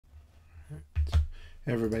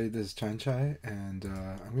Hey everybody, this is Chanchai, and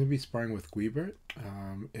I'm going to be sparring with Gweebert.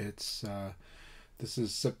 This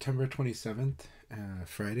is September 27th,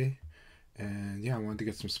 Friday, and yeah, I wanted to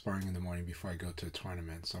get some sparring in the morning before I go to a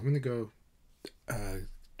tournament. So I'm going to go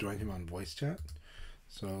join him on voice chat.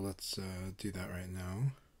 So let's do that right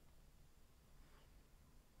now.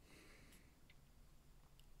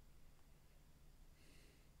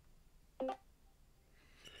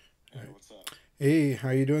 Hey, what's up? Hey, how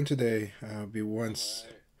you doing today? Be once.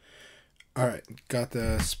 All right, got it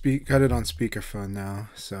on speakerphone now.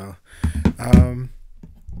 So,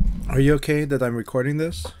 are you okay that I'm recording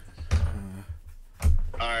this?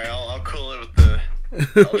 Alright, I'll cool it with the.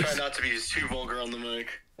 I'll try not to be too vulgar on the mic.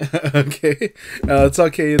 Okay, it's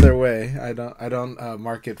okay either way. I don't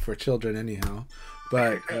mark it for children anyhow.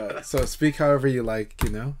 But so speak however you like, you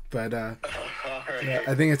know. But Alright. yeah,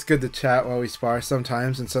 I think it's good to chat while we spar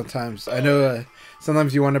sometimes, and sometimes I know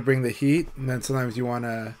sometimes you want to bring the heat, and then sometimes you want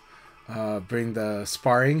to bring the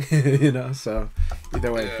sparring, you know. So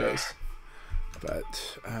either way it goes.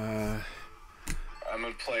 But I'm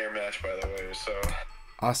a player match, by the way, so.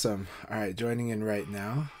 awesome. All right, joining in right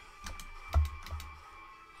now.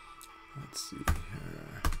 Let's see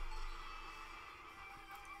here.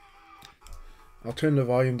 I'll turn the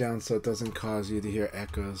volume down so it doesn't cause you to hear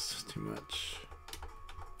echoes too much.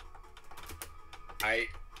 Alright,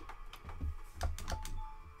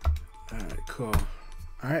 cool.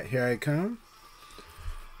 Alright, here I come.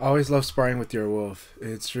 Always love sparring with your wolf.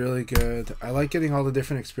 It's really good. I like getting all the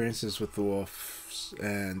different experiences with the wolves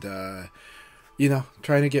and you know,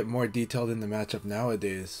 trying to get more detailed in the matchup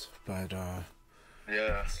nowadays. But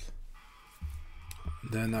Yeah.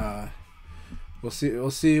 then we'll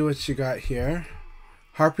see what you got here.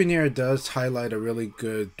 Harpooner does highlight a really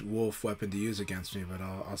good wolf weapon to use against me, but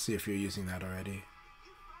I'll see if you're using that already.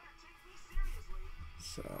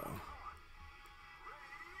 So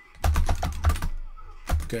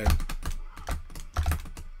good.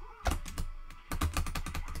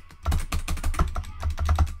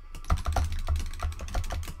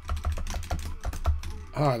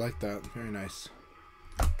 Oh, I like that. Very nice.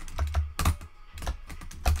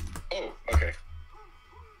 Oh, okay.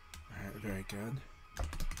 Alright, very good.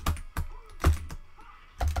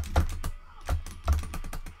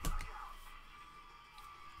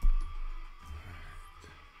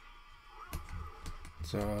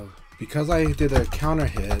 So, because I did a counter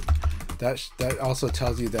hit, that also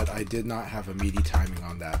tells you that I did not have a meaty timing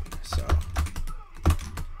on that. So,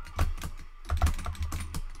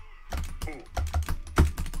 Ooh.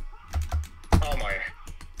 Oh my.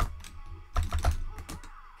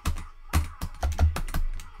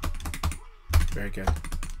 very good.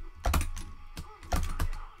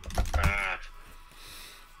 Ah.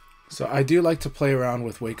 So I do like to play around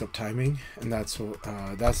with wake up timing, and that's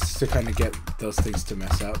to kind of get those things to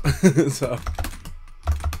mess up. So.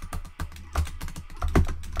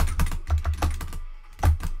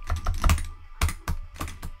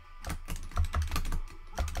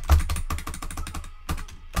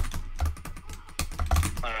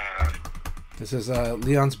 This is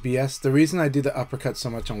Leon's BS. The reason I do the uppercut so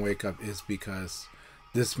much on Wake Up is because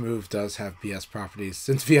this move does have BS properties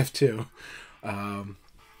since VF2.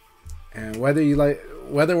 And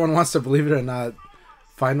whether one wants to believe it or not,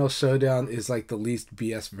 Final Showdown is like the least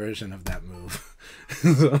BS version of that move.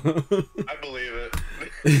 So, I believe it.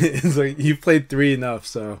 it's like you played 3 enough,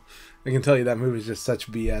 so I can tell you that move is just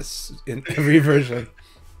such BS in every version.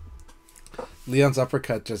 Leon's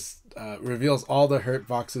uppercut just reveals all the hurt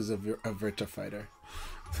boxes of Virtua Fighter.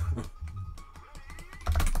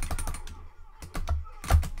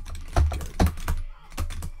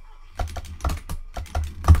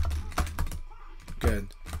 Good.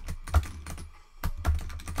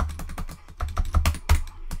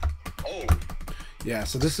 Oh. Yeah,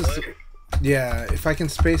 so this is... Yeah, if I can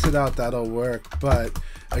space it out, that'll work. But,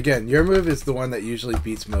 again, your move is the one that usually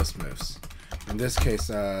beats most moves. In this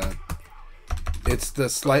case, it's the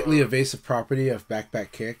slightly evasive property of back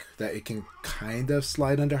kick that it can kind of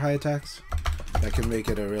slide under high attacks. That can make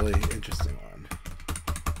it a really interesting one.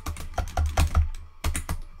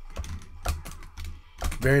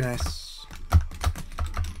 Very nice.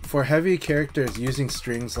 For heavy characters, using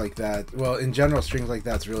strings like that, well, in general, strings like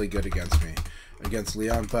that's really good against me, against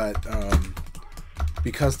Leon. But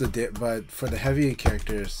but for the heavy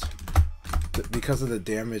characters, because of the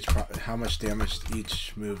damage, how much damage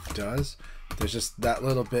each move does, there's just that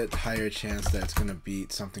little bit higher chance that it's gonna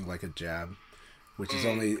beat something like a jab, which is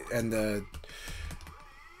only, and the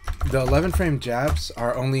 11 frame jabs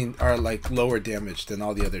are like lower damage than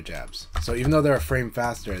all the other jabs. So even though they're a frame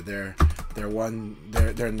faster, they're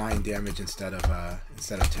 9 damage instead of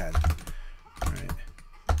 10. All right.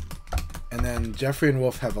 And then Jeffrey and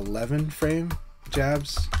Wolf have 11 frame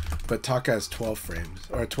jabs, but Taka has 12 frames,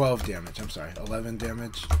 or 12 damage, I'm sorry, 11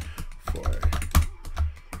 damage for...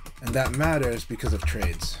 And that matters because of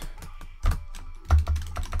trades.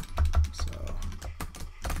 So...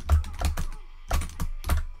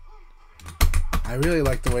 I really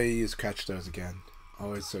like the way you use crouch throws again.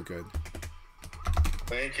 Always so good.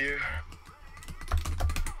 Thank you.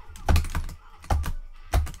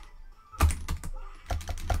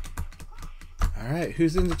 Alright,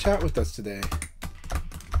 who's in the chat with us today?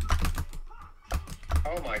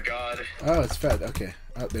 Oh my god. Oh, it's Fed. Okay.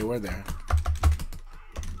 Oh, they were there.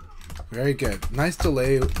 Very good. Nice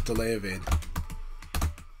delay evade.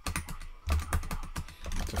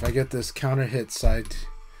 So if I get this counter hit side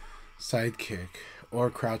kick or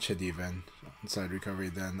crouch hit even on side recovery,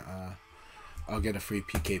 then I'll get a free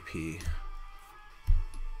PKP.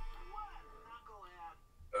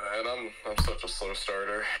 And I'm such a slow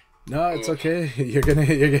starter. No, it's okay.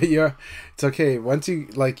 It's okay. Once you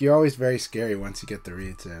you're always very scary once you get the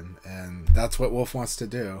reads in, and that's what Wolf wants to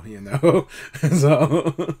do, you know.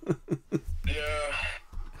 So yeah.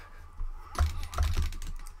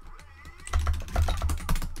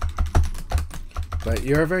 But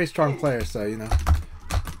you're a very strong player, so you know,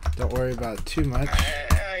 don't worry about it too much.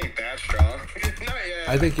 I ain't that strong. Not yet.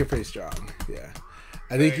 I think you're pretty strong. Yeah,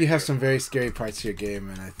 I think you have some very scary parts to your game,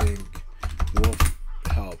 and I think Wolf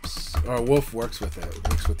helps, or Wolf works with it,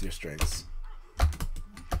 works with your strengths.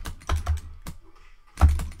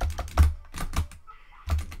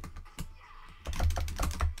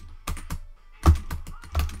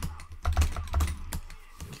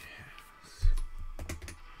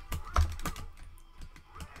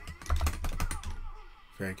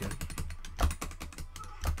 Very good.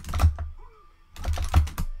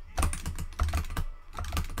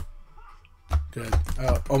 Good.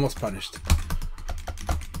 Oh, almost punished.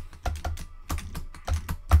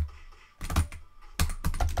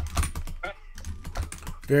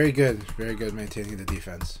 Very good. Very good maintaining the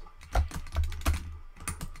defense.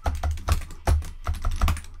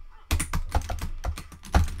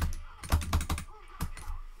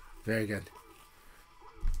 Very good.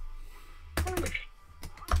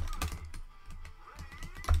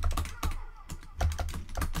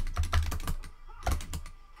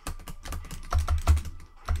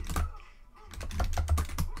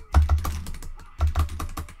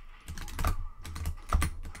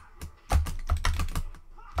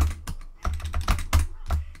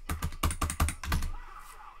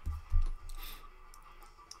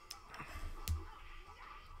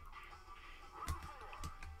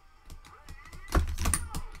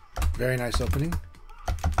 Very nice opening.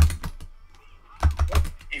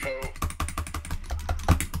 Evo.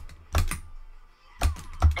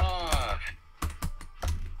 Ah.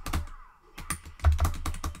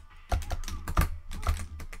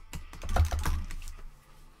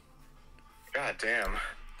 God damn.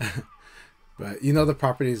 But you know the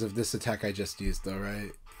properties of this attack I just used, though,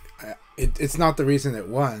 right? It's not the reason it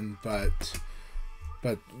won, but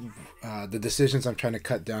the decisions I'm trying to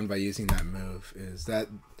cut down by using that move is that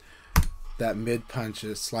mid punch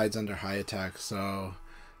slides under high attack, so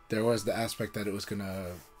there was the aspect that it was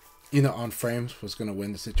gonna, you know, on frames was gonna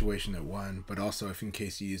win the situation it won, but also if in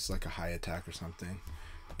case you use like a high attack or something,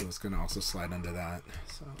 it was gonna also slide under that.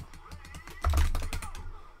 So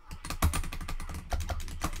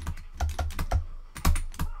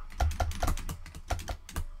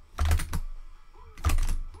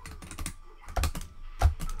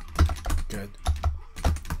good.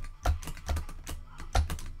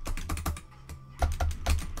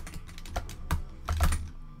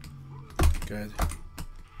 Good.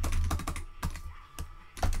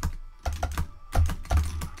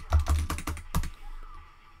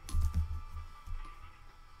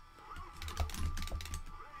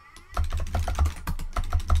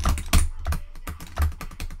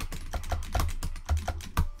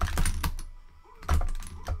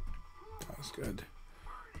 That was good.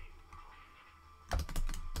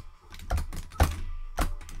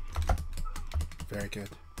 Very good.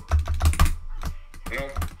 No.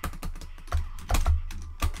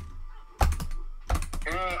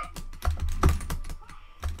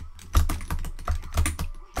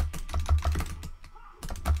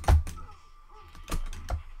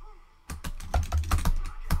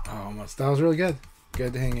 Almost. That was really good.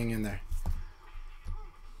 Good hanging in there.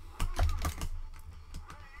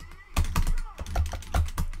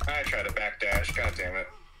 I tried to backdash. God damn it.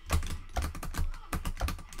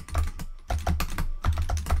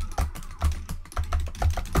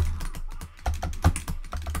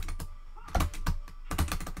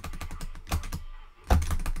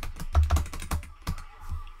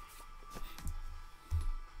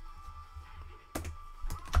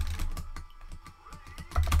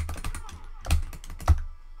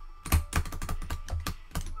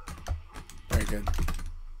 good.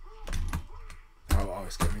 That will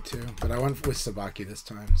always get me too. But I went with Sabaki this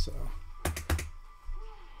time, so.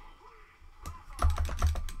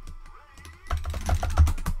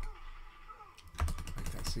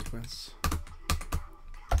 Like that sequence.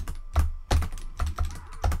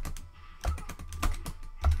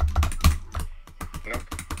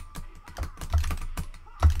 Nope.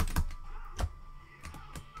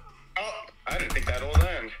 Oh, I didn't think that would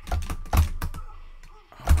land.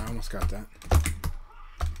 Oh, I almost got that.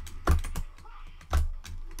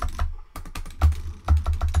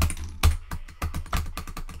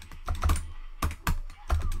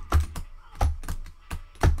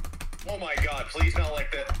 Oh my god, please not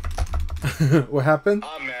like that. What happened?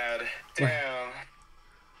 I'm mad. Damn.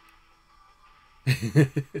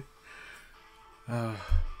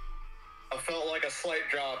 I felt like a slight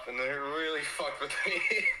drop and it really fucked with me.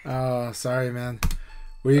 Oh, sorry, man.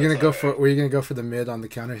 Were you gonna go for? Were you gonna go for the mid on the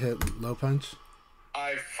counter hit low punch?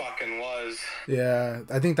 I fucking was. Yeah,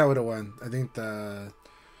 I think that would have won. I think the.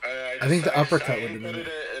 I think the uppercut would have been. It,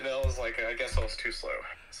 and I was like, I guess I was too slow.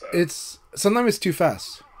 So. It's sometimes it's too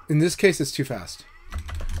fast. In this case, it's too fast.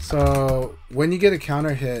 So when you get a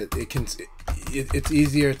counter hit, it's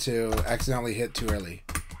easier to accidentally hit too early.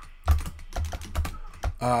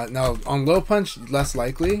 Now on low punch, less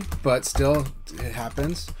likely, but still it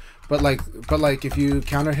happens. But like if you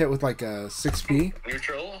counter hit with like a 6P,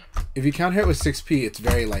 neutral. If you counter hit with 6P, it's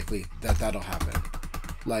very likely that that'll happen.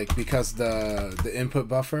 Like because the input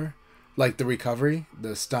buffer, like the recovery,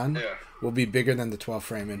 the stun, yeah, will be bigger than the 12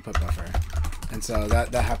 frame input buffer, and so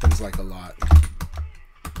that happens like a lot.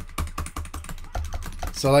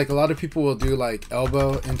 So like a lot of people will do like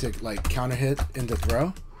elbow into like counter hit into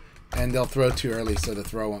throw, and they'll throw too early so the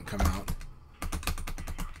throw won't come out.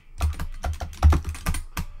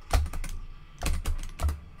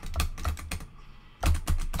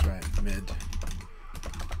 That's right, mid.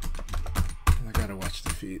 And I gotta watch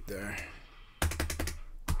the feet there.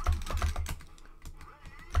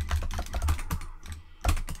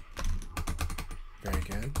 Very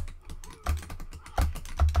good.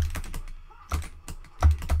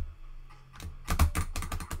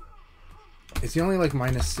 Is he only like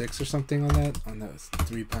 -6 or something on those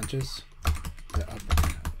 3 punches? The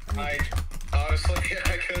I honestly,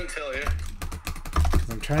 I couldn't tell you. Because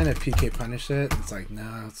I'm trying to PK punish it. It's like,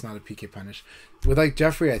 no, it's not a PK punish. With like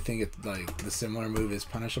Jeffrey, I think it's like the similar move is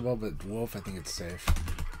punishable, but Wolf, I think it's safe.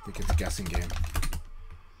 I think it's a guessing game.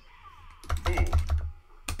 Ooh.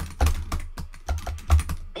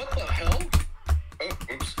 What the hell?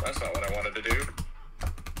 Oh, oops, that's not what I wanted to do.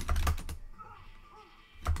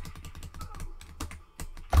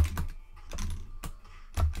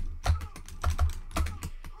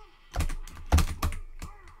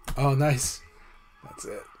 Oh, nice. That's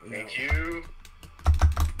it. Thank you.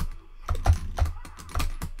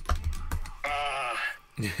 Ah.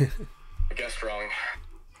 I guessed wrong.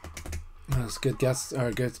 That's good guess,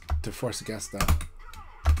 or good to force a guess though.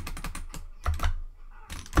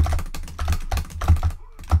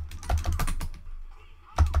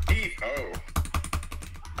 Oh.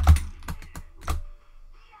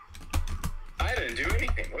 I didn't do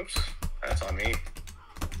anything. Whoops. That's on me.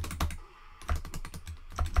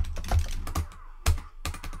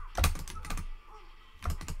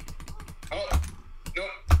 Oh. Nope.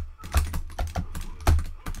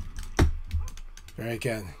 Very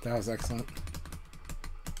good. That was excellent.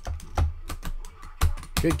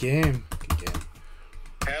 Good game. Good game.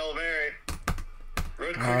 Hail Mary.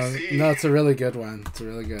 Road quick C. No, it's a really good one. It's a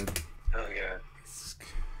really good. Oh yeah.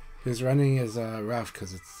 His running is rough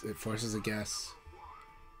because it forces a guess,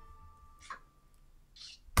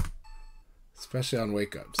 especially on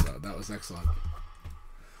wake up. So that was excellent.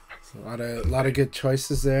 So a lot of good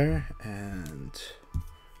choices there, and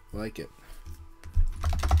I like it.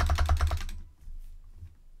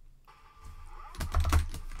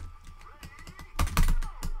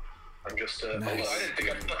 I'm just Nice. oh, I didn't think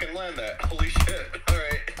I'd fucking land that. Holy shit.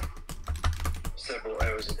 Alright. Several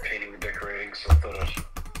hours of painting and decorating, so I thought I'd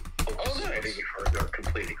focus on it before I got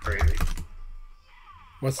completely crazy.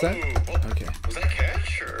 What's that? Ooh, well, Okay. was that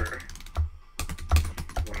catch or?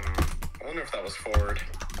 I wonder if that was forward.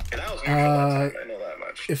 Yeah, that was neutral that time, I know that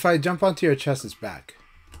much. If I jump onto your chest, it's back.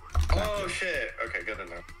 Oh shit. Okay, good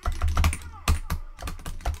enough.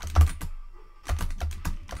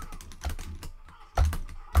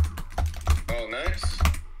 Oh, nice.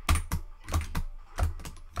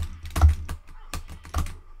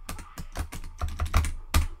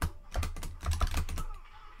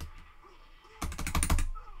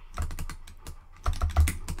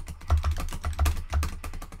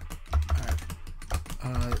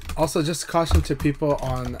 Also, just caution to people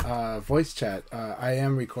on voice chat. I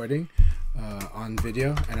am recording on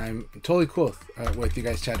video, and I'm totally cool with you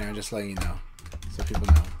guys chatting. I'm just letting you know, so people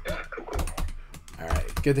know. Yeah, cool. All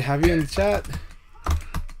right, good to have you in the chat.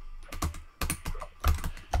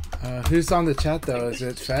 Who's on the chat though? Is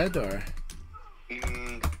it Fed or? You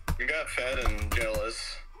got Fed and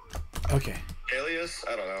Jealous. Okay. Alias?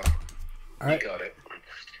 I don't know. All right. You got it.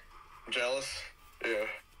 Jealous? Yeah.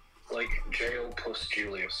 Like Jail plus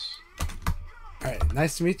Julius. All right.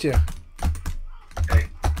 Nice to meet you. Hey.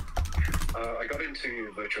 I got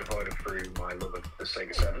into Virtua Fighter through my love of the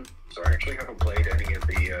Sega 7, so I actually haven't played any of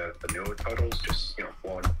the newer titles, just, you know,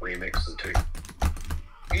 1 remix and 2.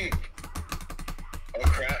 Oh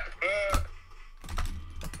crap.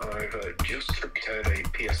 I've just tricked out a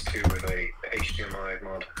PS2 with a HDMI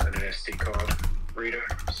mod and an SD card reader,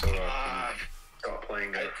 so I can start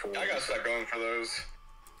playing it for... I gotta start going for those.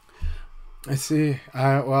 I see.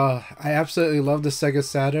 Well, I absolutely love the Sega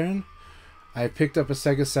Saturn. I picked up a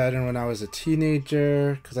Sega Saturn when I was a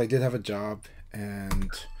teenager because I did have a job, and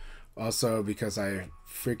also because I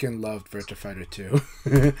freaking loved Virtua Fighter 2.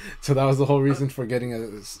 So that was the whole reason for getting a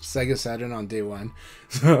Sega Saturn on day one.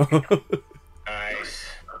 So Nice.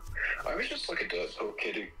 I was just like a dirtball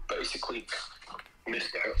kid who basically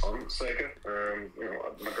missed out on Sega. You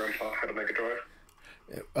know, my grandpa had a Mega Drive.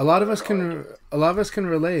 a lot of us can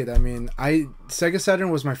relate. I mean, Sega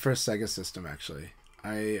Saturn was my first Sega system actually.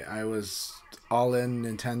 I was all in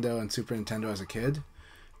Nintendo and Super Nintendo as a kid.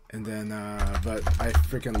 And then, but I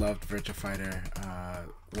freaking loved Virtua Fighter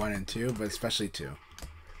 1 and 2, but especially 2.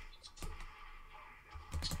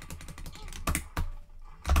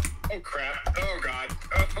 Oh crap. Oh god.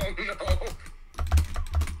 Oh no.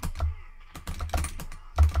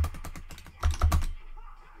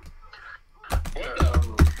 What the?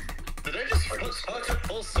 Did I just touch a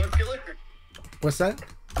full circular? What's that?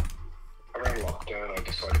 Around lockdown, I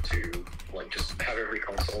decided to like just have every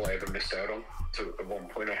console I ever missed out on. So at one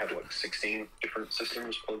point, I had like 16 different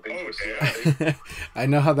systems plugged into a CRT. I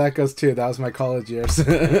know how that goes too. That was my college years.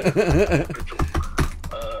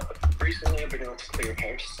 Recently, I've been able to clear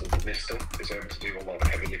house, and Mister is able to do a lot of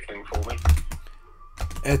heavy lifting for me.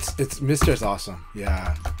 It's Mister's awesome.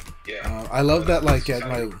 Yeah. Yeah. I love that. Like at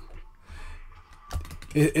my.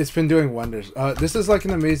 It's been doing wonders. This is like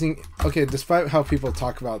an amazing... Okay, despite how people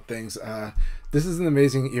talk about things, this is an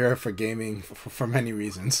amazing era for gaming for many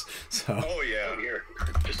reasons. So. Oh yeah. Yeah,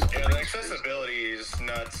 the accessibility is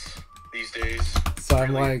nuts these days. So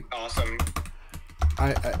I'm really like... Awesome.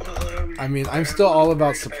 I mean, I'm still all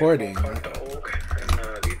about supporting. And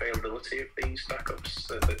the availability of these backups.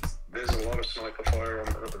 There's a lot of sniper fire on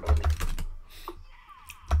them at the moment.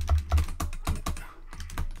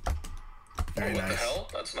 Very what nice. the hell?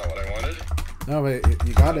 That's not what I wanted. No, but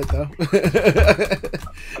you got it though.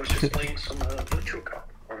 I was just playing some Virtual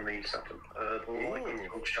Cop on the Saturn. The lighting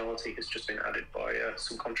functionality has just been added by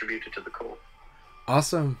some contributor to the core.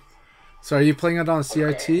 Awesome. So are you playing it on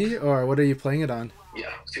CRT or what are you playing it on?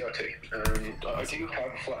 Yeah, CRT. I do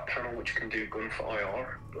have a flat panel which can do gun for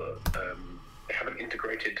IR, but they haven't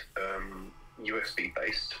integrated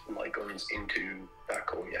USB-based light guns into that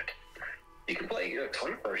core yet. You can play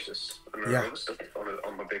time process and other stuff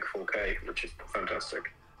on my big 4K, which is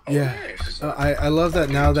fantastic. Yeah, Nice. I love that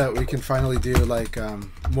now that we can finally do like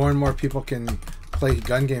more and more people can play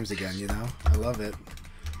gun games again. You know, I love it.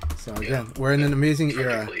 So again, we're in an amazing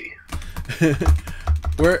era.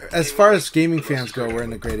 We're as far as gaming fans go, we're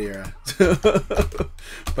in a great era.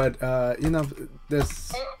 But you know,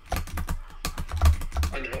 this.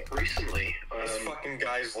 I know recently. This fucking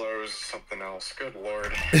guy's low is something else. Good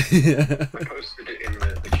lord. Yeah. I posted it in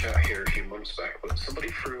the chat here a few months back, but somebody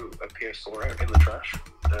threw a PS4 out in the trash,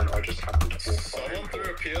 and I just happened to walk by. Someone threw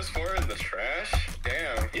a PS4 in the trash?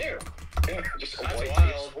 Damn. Yeah, just a That's white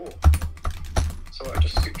wild. PS4. So I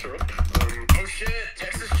just scooped her up. Oh shit,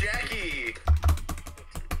 Texas Jackie!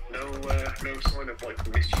 No sign of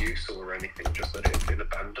like misuse or anything, just that it had been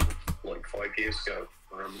abandoned like 5 years ago,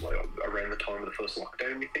 like around the time of the first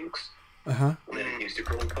lockdown, methinks. Uh-huh. And then it used it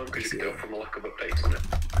for a long time because you could go from a lack of updates on it.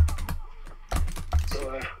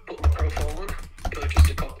 So put my profile on,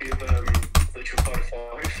 purchased a copy of Virtua Fighter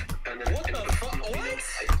 5, and then What the fuck?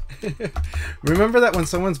 What? Remember that when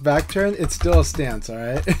someone's back turned, it's still a stance,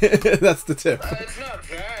 alright? That's the tip. It's not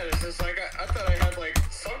bad. It's just like, I thought I had like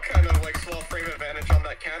some kind of like small frame advantage on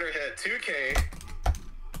that counter hit 2K.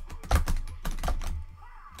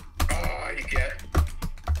 Oh, you get.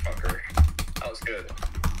 Fucker. That was good.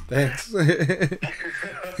 Thanks.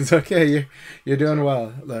 It's okay. You're doing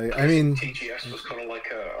well. Like I mean, TGS was kind of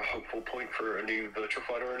like a hopeful point for a new new Virtua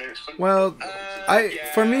Fighter announcement? Well,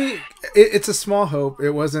 for me, it's a small hope.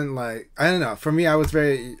 It wasn't like, I don't know. For me,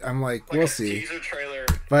 I'm like we'll see. Trailer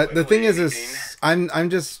but the thing is I'm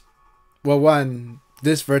just, well, one,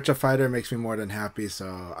 this Virtua Fighter makes me more than happy.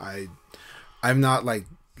 So I'm not like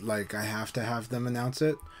I have to have them announce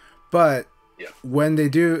it. But when they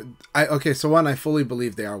do, so one, I fully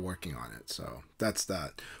believe they are working on it. So that's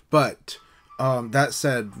that. But that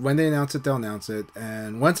said, when they announce it, they'll announce it.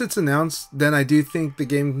 And once it's announced, then I do think the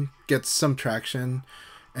game gets some traction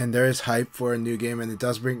and there is hype for a new game. And it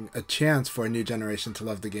does bring a chance for a new generation to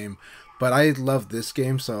love the game. But I love this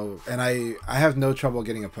game, and I have no trouble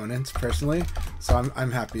getting opponents personally, so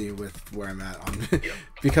I'm happy with where I'm at on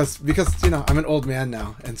because I'm an old man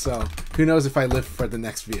now, and so who knows if I live for the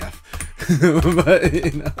next VF,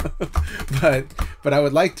 but I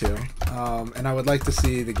would like to, and I would like to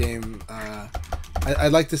see the game.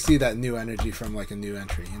 I'd like to see that new energy from like a new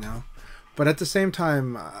entry, but at the same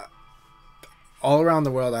time. All around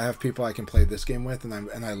the world, I have people I can play this game with,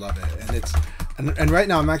 and I love it. And right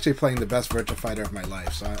now, I'm actually playing the best Virtua Fighter of my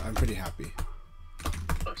life, so I'm pretty happy.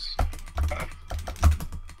 Nice.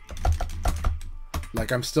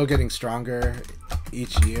 Like, I'm still getting stronger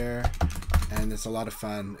each year, and it's a lot of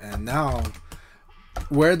fun. And now,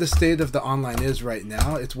 where the state of the online is right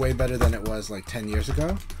now, it's way better than it was like 10 years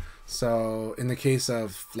ago. So, in the case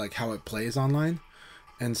of like how it plays online,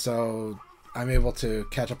 and so I'm able to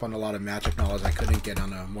catch up on a lot of Magic knowledge I couldn't get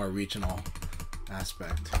on a more regional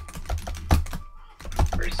aspect.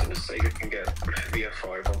 Very soon as Sega can get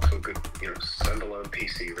VF5 onto a good, standalone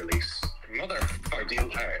PC release.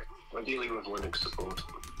 Ideally with Linux support.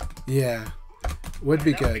 Yeah, would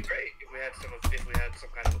be that good. Would be great if we had some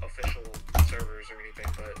kind of official servers or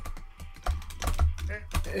anything, but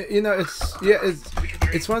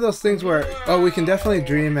it's one of those things where we can definitely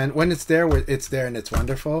dream, and when it's there and it's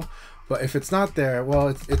wonderful. But if it's not there, well,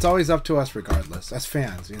 it's always up to us regardless, as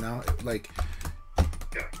fans, like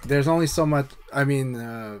there's only so much. I mean,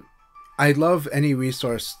 I love any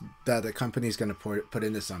resource that a company's going to put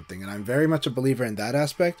into something, and I'm very much a believer in that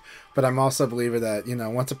aspect. But I'm also a believer that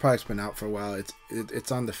once a product's been out for a while,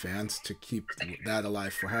 it's on the fans to keep that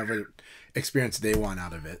alive for however experience they want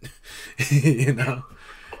out of it,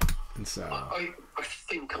 And so I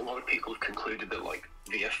think a lot of people have concluded that like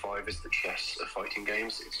VF5 is the chess of fighting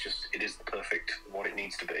games. It is the perfect what it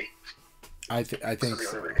needs to be. I think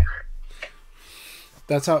so.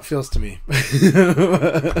 That's how it feels to me.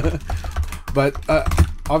 But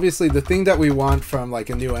obviously, the thing that we want from like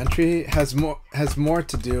a new entry has more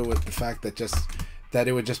to do with the fact that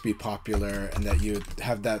it would just be popular and that you would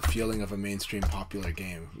have that feeling of a mainstream popular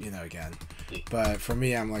game, again. But for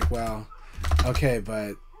me, I'm like, well, okay,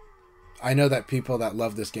 but I know that people that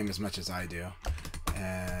love this game as much as I do,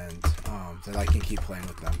 and that I can keep playing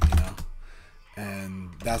with them,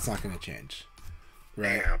 and that's not going to change,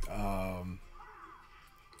 right?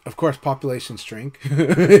 Of course, populations shrink,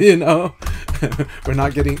 we don't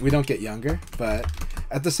get younger, but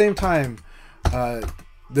at the same time, and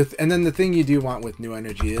then the thing you do want with new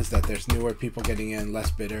energy is that there's newer people getting in,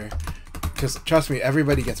 less bitter, because trust me,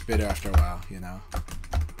 everybody gets bitter after a while,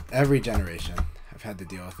 every generation. I've had to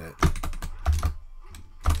deal with it.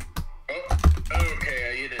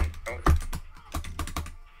 Okay, you didn't.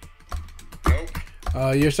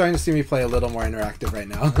 Nope. You're starting to see me play a little more interactive right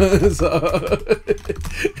now,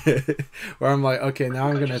 where I'm like, okay, now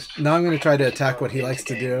I'm gonna try to attack what he likes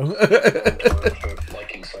to do.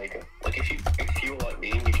 Liking Sega, like if you were like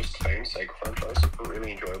me and you just found Sega franchises were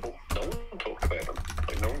really enjoyable, no one talked about them.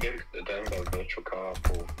 Like no one gave a damn about Virtual Cop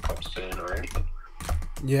or Popspin or anything.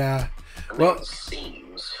 Yeah. And well, it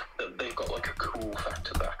seems that they've got like a cool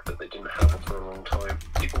factor back that they didn't have for a long time.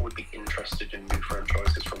 People would be interested in new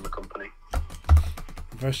franchises from the company.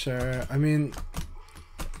 For sure. I mean,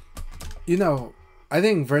 I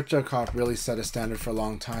think Virtua Cop really set a standard for a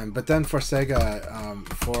long time. But then for Sega,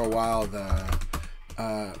 for a while,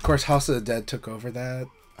 of course, House of the Dead took over that.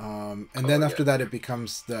 And then after that, it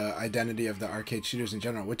becomes the identity of the arcade shooters in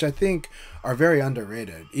general, which I think are very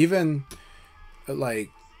underrated. Even,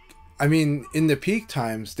 in the peak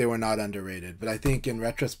times, they were not underrated. But I think in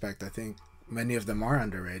retrospect, many of them are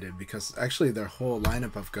underrated because actually their whole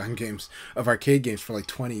lineup of gun games, of arcade games for like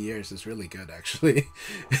 20 years is really good, actually.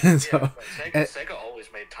 Sega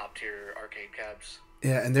always made top tier arcade cabs.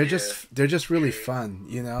 Yeah, and they're just really fun,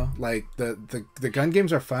 like the gun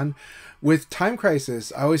games are fun. With Time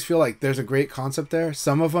Crisis, I always feel like there's a great concept there.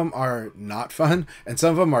 Some of them are not fun, and some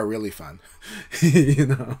of them are really fun,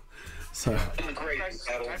 So. The great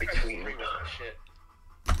battle between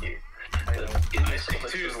I think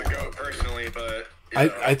 2 is the GOAT personally, but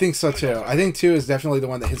I think so too. I think 2 is definitely the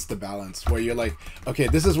one that hits the balance where you're like, okay,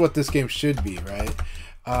 this is what this game should be, right?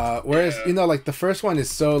 Whereas you know, like the first one is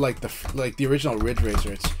so like the original Ridge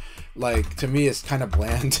Racer. It's like to me, it's kind of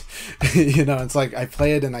bland. You know, it's like I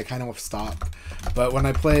play it and I kind of stop. But when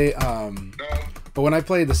I play,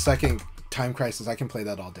 the second Time Crisis, I can play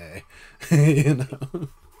that all day. You know.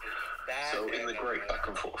 So in the great back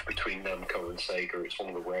and forth between Namco and Sega, it's one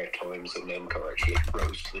of the rare times that Namco actually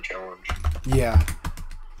rose to the challenge. Yeah.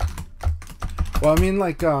 Well, I mean,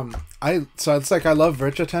 like, so it's like I love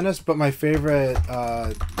Virtua Tennis, but my favorite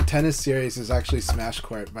tennis series is actually Smash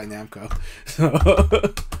Court by Namco.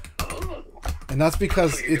 And that's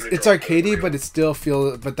because it's arcadey, but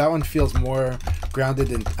but that one feels more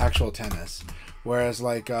grounded in actual tennis. Whereas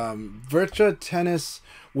like Virtua Tennis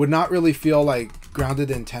would not really feel like grounded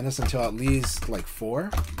in tennis until at least like 4.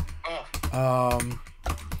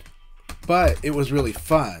 But it was really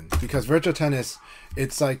fun because Virtua Tennis,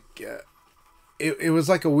 it's like it was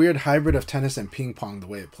like a weird hybrid of tennis and ping pong the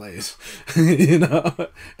way it plays, you know,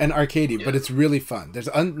 and arcadey, but it's really fun. There's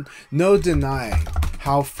no denying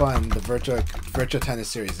how fun the Virtua Tennis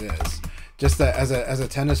series is. Just that as a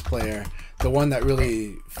tennis player, the one that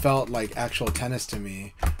really felt like actual tennis to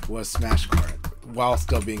me was Smash Court, while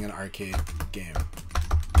still being an arcade game.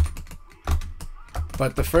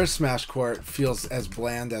 But the first Smash Court feels as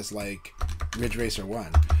bland as like Ridge Racer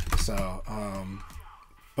 1. So,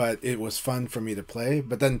 but it was fun for me to play.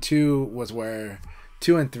 But then 2 was where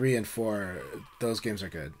 2 and 3 and 4, those games are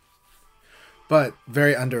good. But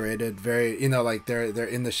very underrated, very, you know, like they're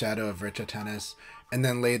in the shadow of Virtua Tennis. And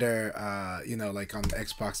then later, you know, like on the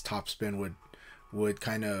Xbox, Topspin would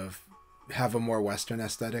kind of have a more Western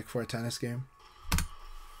aesthetic for a tennis game.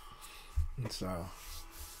 And so,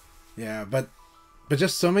 yeah, but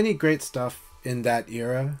just so many great stuff in that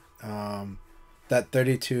era. That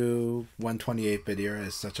 32, 128-bit era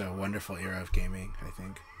is such a wonderful era of gaming, I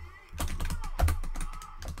think.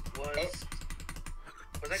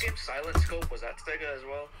 Was that game Silent Scope? Was that Sega as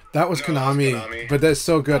well? That was Konami, but that's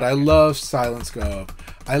so good. I love Silent Scope.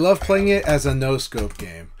 I love playing it as a no-scope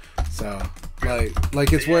game. So,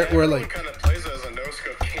 like it's where like... kind of plays it as a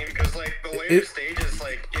no-scope game because, like, the later stages,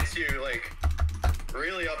 like, gets you, like,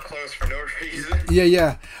 really up close for no reason.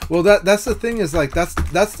 Yeah. Well, that's the thing is, like,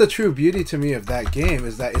 that's the true beauty to me of that game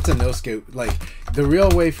is that it's a no-scope. Like, the real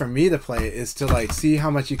way for me to play it is to, like, see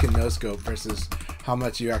how much you can no-scope versus how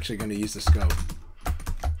much you're actually going to use the scope.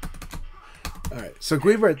 Alright, so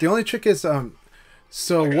Gweebert, the only trick is,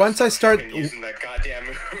 so once I start... using that goddamn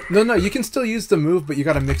move. No, you can still use the move, but you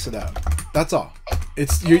gotta mix it up. That's all.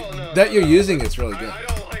 It's you're using it's really good. I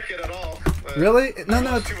don't like it at all. Really?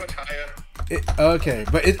 No. Too much higher. Okay,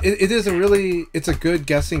 but it is it's a good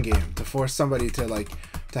guessing game to force somebody to like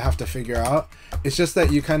to have to figure out. It's just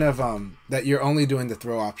that you kind of that you're only doing the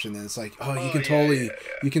throw option, and it's like, you can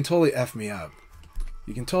totally F me up.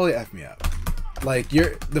 You can totally F me up. Like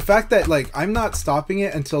the fact that like I'm not stopping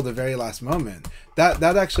it until the very last moment, that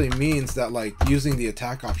actually means that like using the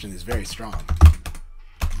attack option is very strong.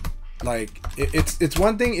 Like it's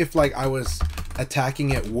one thing if like I was attacking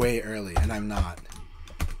it way early and I'm not.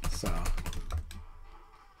 So.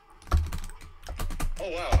 Oh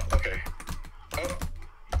wow. Okay. Oh.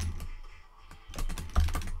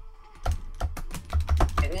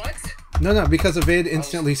 What? No, because evade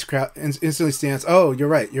instantly stands. Oh, you're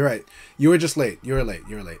right. You were just late. You were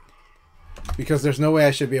late. Because there's no way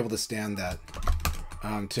I should be able to stand that,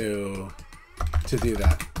 to do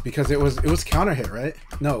that. Because it was counter hit, right?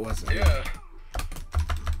 No, it wasn't. Yeah.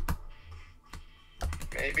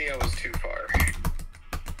 Maybe I was too far.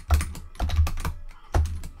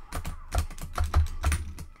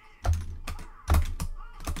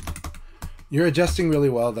 You're adjusting really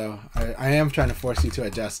well, though. I am trying to force you to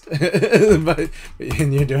adjust, but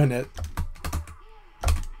and you're doing it.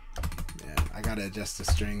 Yeah, I gotta adjust the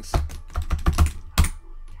strings.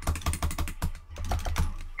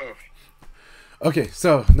 Okay,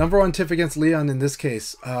 so number one tip against Leon in this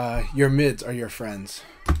case, your mids are your friends,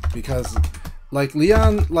 because like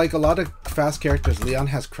Leon, like a lot of fast characters, Leon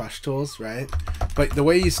has crush tools, right? But the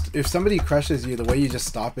way if somebody crushes you, the way you just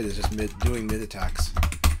stop it is just doing mid attacks.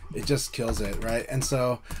 It just kills it, right? And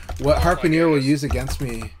so what Harpooner will use against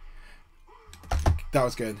me, that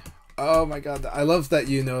was good. Oh my god, I love that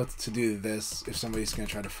you know to do this if somebody's gonna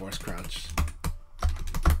try to force crouch.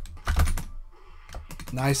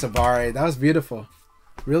 Nice, Abare. That was beautiful.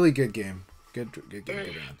 Really good game. Good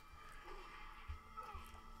round.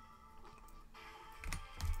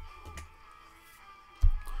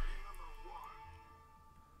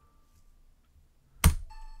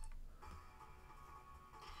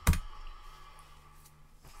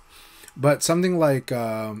 But something like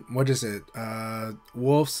what is it?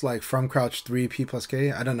 Wolf's like from crouch 3P plus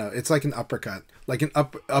K. I don't know. It's like an uppercut, like an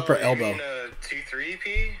upper elbow. You mean a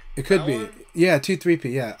 2-3P? It could be. Yeah,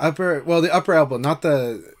 2-3P. Yeah, upper. Well, the upper elbow, not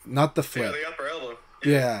the flip. Yeah, the upper elbow.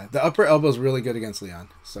 Yeah, the upper elbow is really good against Leon.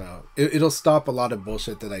 So it'll stop a lot of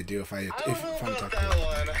bullshit that I do if I'm talking.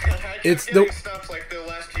 It's the stopped like the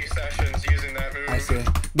last few sessions using that move. I see.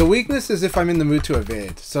 The weakness is if I'm in the mood to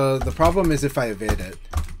evade. So the problem is if I evade it.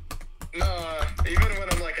 No, even when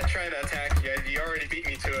I'm like trying to attack you already beat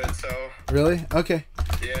me to it. So. Really? Okay.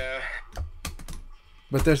 Yeah.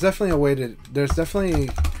 But there's definitely a way to. There's definitely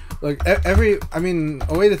like I mean,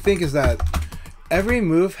 a way to think is that every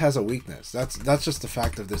move has a weakness. That's just the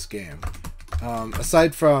fact of this game.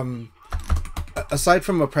 Aside from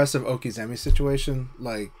oppressive Okizemi situation,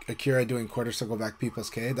 like Akira doing quarter circle back P plus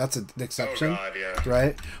K, that's an exception. Oh God, yeah.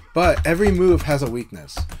 Right? But every move has a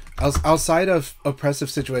weakness. Outside of oppressive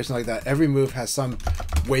situation like that, every move has some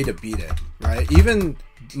way to beat it, right? Even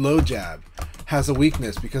low jab has a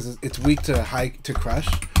weakness because it's weak to crush,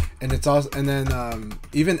 and it's also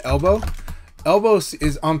even elbow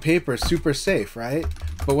is on paper super safe, right?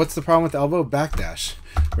 But what's the problem with elbow? Backdash,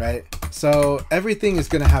 right? So everything is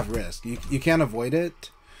going to have risk. You can't avoid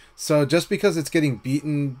it. So just because it's getting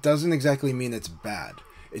beaten doesn't exactly mean it's bad.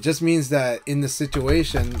 It just means that in the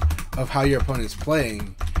situation of how your opponent's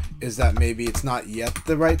playing is that maybe it's not yet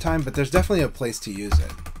the right time, but there's definitely a place to use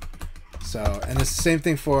it. So, and it's the same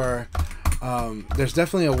thing for, there's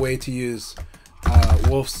definitely a way to use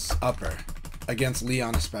Wolf's upper against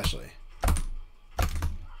Leon especially.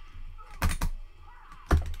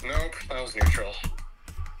 Nope, that was neutral.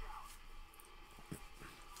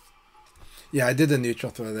 Yeah, I did the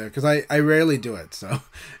neutral throw there because I rarely do it. So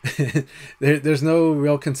there's no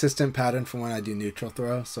real consistent pattern from when I do neutral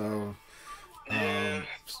throw. So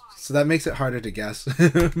so that makes it harder to guess.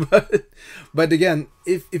 but again,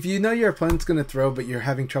 if you know your opponent's going to throw but you're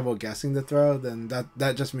having trouble guessing the throw, then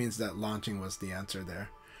that just means that launching was the answer there.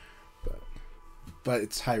 But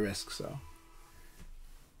it's high risk, so.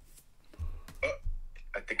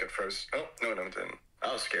 I think it froze. Oh, no, it didn't.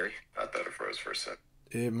 That was scary. I thought it froze for a sec.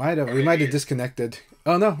 It might have. We might have disconnected.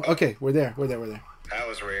 Oh, no. Okay, we're there. That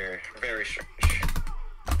was rare. Very strange.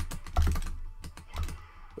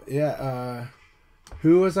 Yeah,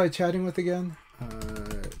 who was I chatting with again?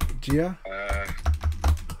 Gia?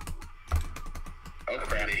 Oh,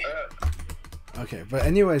 crap. Okay, but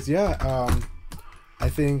anyways, yeah, I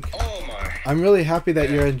think... Oh, my. I'm really happy that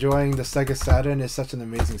you're enjoying the Sega Saturn. It's such an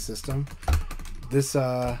amazing system. This,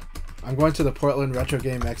 I'm going to the Portland Retro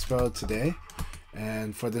Game Expo today,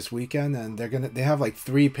 and for this weekend, and they have like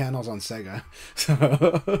 3 panels on Sega. So.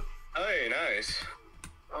 Hey, nice.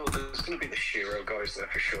 Oh, there's gonna be the Shiro guys there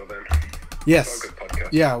for sure then. Yes. Oh, good podcast.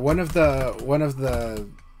 Yeah, one of the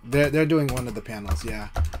they're doing one of the panels. Yeah.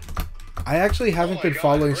 I actually haven't been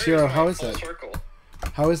following Shiro. How is it?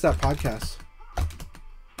 How is that podcast?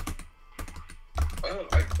 Oh,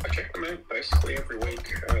 I check them out basically every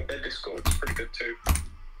week. Their Discord's pretty good too.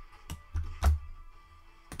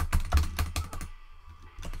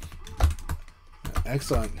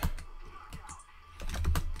 Excellent.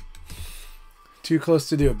 Too close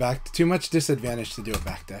to do a back. Too much disadvantage to do a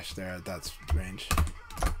backdash there at that range.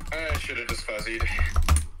 I should have just fuzzied.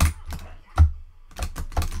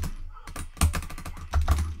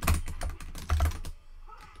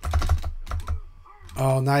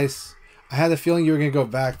 Oh, nice. I had a feeling you were going to go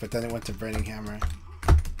back, but then it went to Braining Hammer.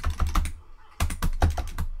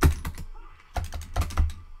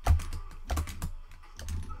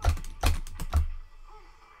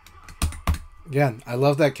 Again, I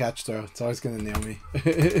love that catch throw. It's always going to nail me.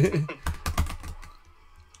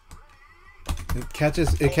 It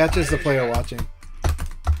catches the player watching.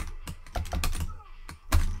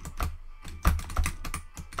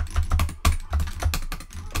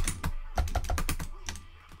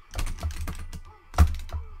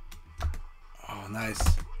 Oh, nice.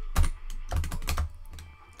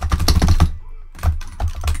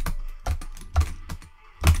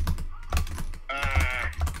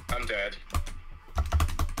 I'm dead.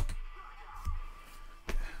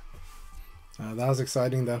 That was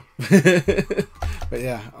exciting though. But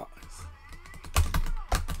yeah.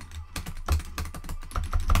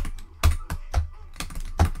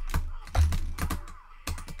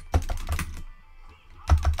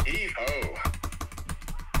 Heave-ho.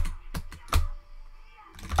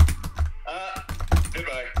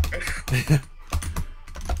 Goodbye.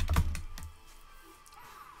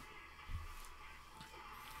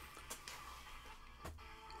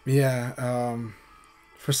 Yeah, I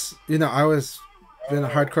was been a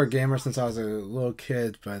hardcore gamer since I was a little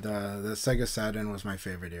kid, but the Sega Saturn was my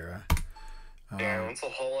favorite era. Damn, it's a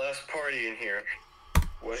whole ass party in here.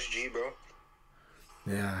 What's G, bro?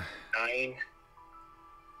 Yeah. 9.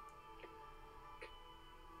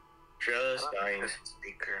 Just 9.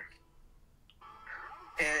 Speaker.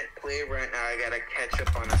 Can't play right now. I gotta catch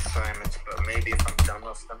up on assignments, but maybe if I'm done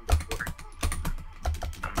with them before,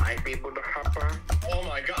 I might be able to hop on. Oh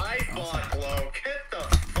my god, I blocked low. Get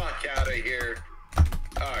the fuck out of here.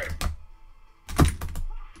 Alright.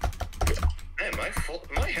 Man,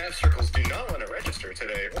 my half circles do not want to register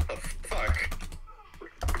today. What the fuck?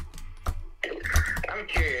 I'm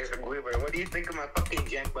curious, Gweebert, what do you think of my fucking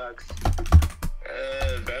gen bugs?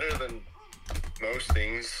 Better than most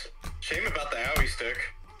things. Shame about the owie stick.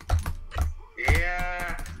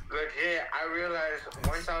 Yeah, legit. I realized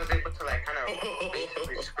once I was able to like kind of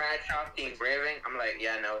basically scratch off the engraving, I'm like,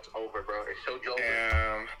 yeah, no, it's over, bro. It's so jolting.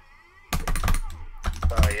 Damn.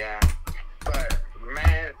 So yeah, but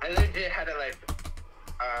man, I legit had to like,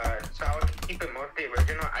 so I would keep it mostly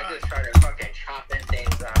original. I just started fucking chopping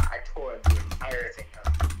things out. I tore the entire thing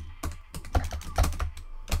up.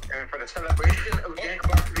 And for the celebration of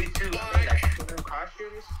Jankbar 3-2, I made like 2 new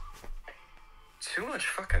costumes. Too much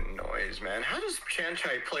fucking noise, man. How does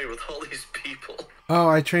Chanchai play with all these people? Oh,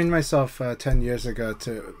 I trained myself 10 years ago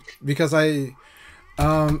because it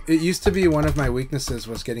used to be one of my weaknesses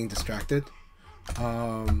was getting distracted.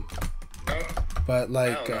 But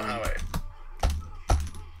like, I don't know how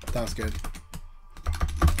that was good.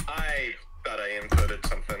 I thought I inputted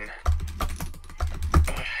something.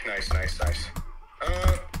 Oh, nice.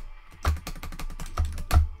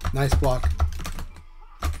 Nice block.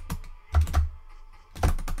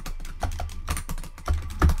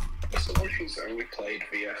 So when she's only played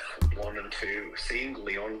VF1 and 2, seeing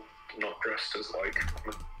Leon not dressed as like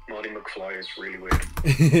Marty McFly is really weird.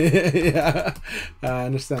 Yeah, I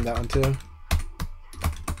understand that one too.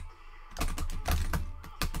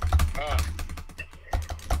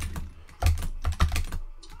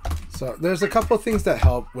 So there's a couple things that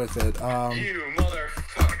help with it. You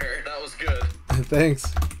motherfucker, that was good.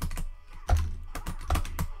 Thanks.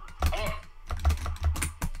 Oh.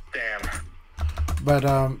 Damn. But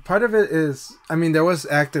part of it is, I mean, there was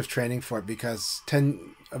active training for it because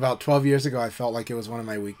about 12 years ago, I felt like it was one of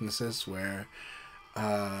my weaknesses where,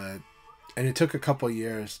 and it took a couple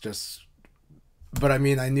years but I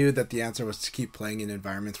mean, I knew that the answer was to keep playing in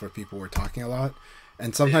environments where people were talking a lot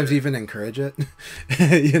and sometimes even encourage it,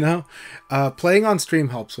 you know? Playing on stream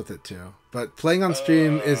helps with it too, but playing on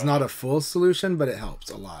stream is not a full solution, but it helps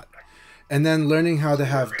a lot. And then learning how to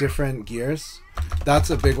have different gears, that's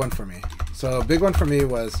a big one for me. So a big one for me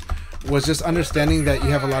was just understanding that you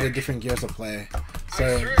have a lot of different gears to play. So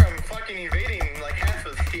I swear I'm fucking evading like half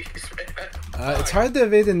of these, man. it's hard to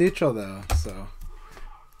evade the neutral though, so.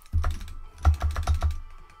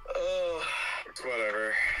 It's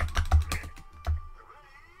whatever.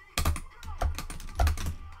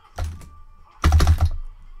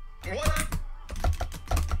 What?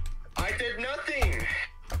 I did nothing.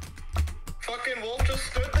 Fucking Wolf just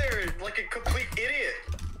stood there like a complete idiot.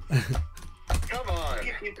 Come on.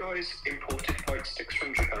 Have you guys imported fight sticks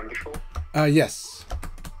from Japan before? Yes.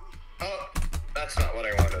 Oh, that's not what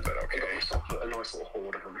I wanted, but I okay. got myself a nice little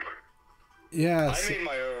hoard of them. Yeah. I made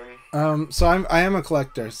my own. So I am a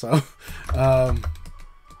collector, so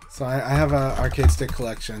so I have a arcade stick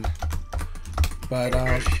collection. But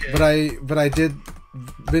I did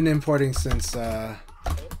been importing since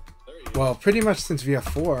well, pretty much since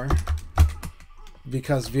VF4,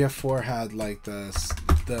 because VF4 had like the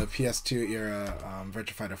PS2 era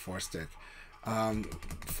Virtua Fighter 4 stick.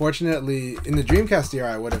 Fortunately, in the Dreamcast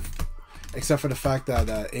era, I would have, except for the fact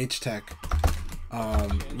that H-Tech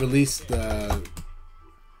released the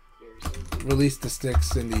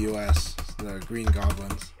sticks in the US, the Green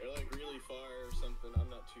Goblins. They're like really far or something. I'm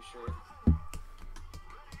not too sure.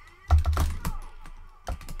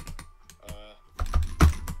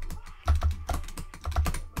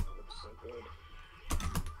 Looks so good.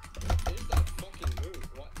 What is that fucking move?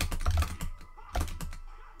 What?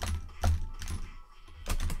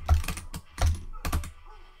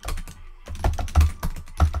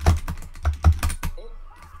 Oh.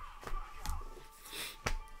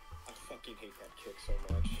 I fucking hate that kick so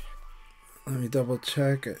much. Let me double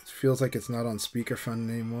check. It feels like it's not on speakerphone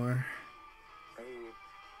anymore.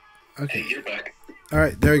 Okay. Hey, you're back. All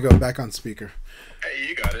right, there you go. Back on speaker. Hey,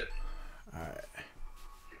 you got it. All right.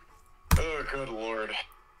 Oh, good lord.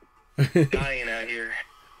 Dying out here.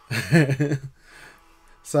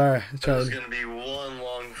 Sorry, This Charlie. is gonna be one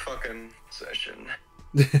long fucking session.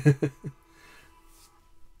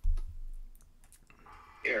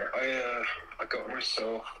 Yeah, I got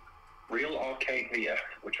myself Real Arcade VF,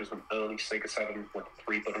 which was an early Sega Saturn like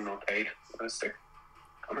 3-button arcade stick.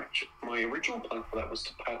 My original plan for that was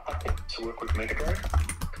to pack it to work with Mega Drive.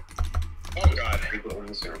 Oh god. 3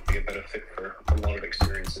 buttons would be a better fit for a lot of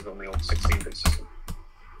experiences on the old 16-bit system.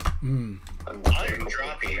 Mm. And I'm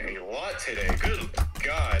dropping a lot today. Good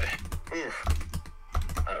god. Oof.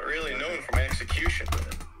 Not really known for my execution,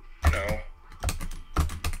 but, you know.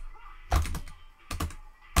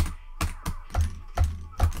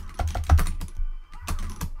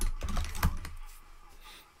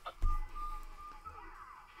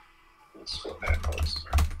 Let's swap AirPods.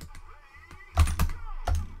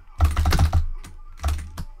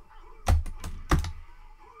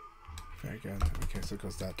 Very good. Okay, so it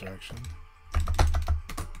goes that direction.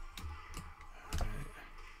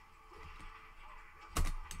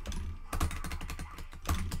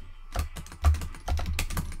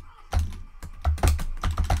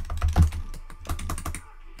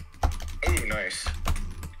 Ooh, nice.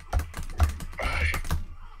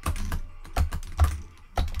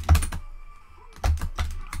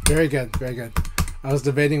 Very good, very good. I was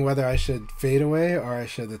debating whether I should fade away or I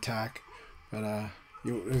should attack, but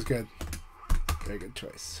it was good. Very good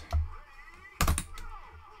choice.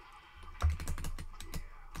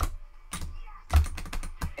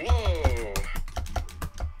 Whoa!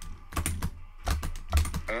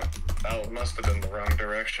 That must have been the wrong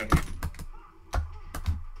direction.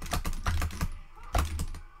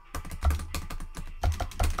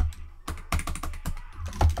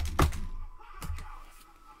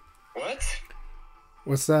 What?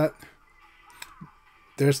 What's that?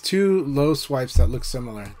 There's 2 low swipes that look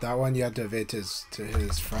similar. That one you have to evade to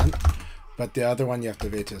his front, but the other one you have to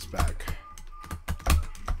evade to his back.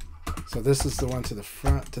 So this is the one to the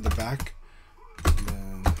front, to the back. And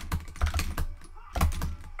then...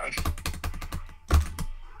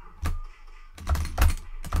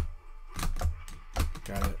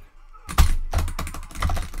 Got it.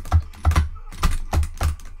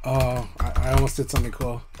 Oh, I almost did something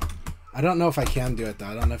cool. I don't know if I can do it though.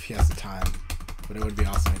 I don't know if he has the time, but it would be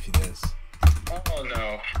awesome if he does. Oh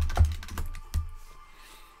no.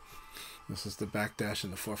 This is the backdash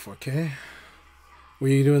in the 4K. Were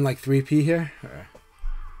you doing like 3P here? Or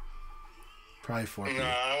probably 4P. Nah,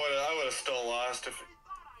 I would have still lost if.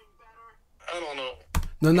 I don't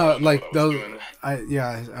know. No, like those. Doing.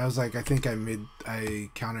 I was like, I think I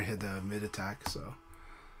counter hit the mid attack, so.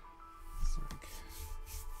 It's like...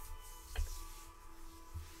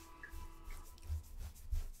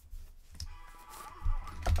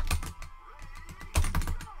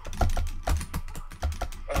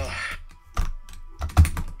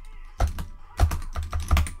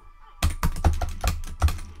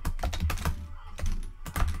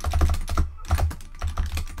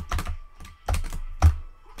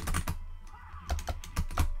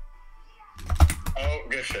 Oh,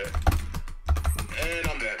 good shit. And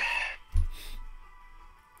I'm dead.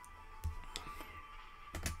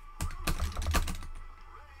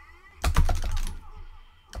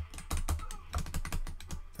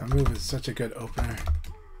 That move is such a good opener.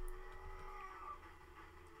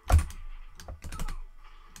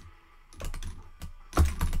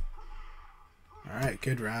 Alright,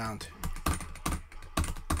 good round.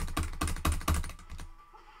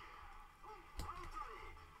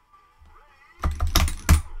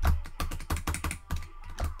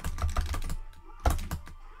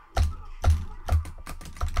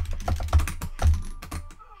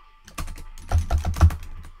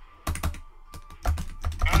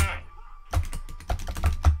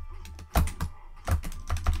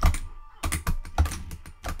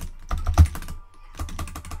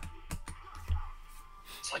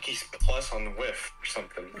 It's like he's plus on the whiff or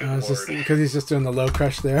something. Good It's just lord. because he's just doing the low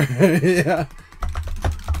crush there. Yeah.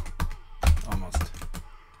 Almost.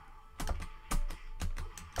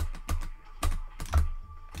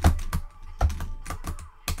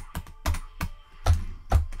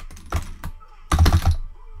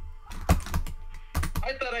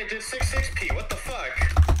 I thought I did 6-6P. What the fuck?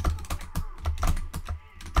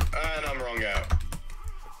 And I'm wrong out.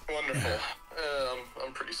 Wonderful.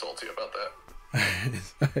 I'm pretty salty about that.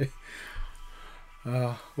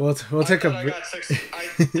 We'll take a I break.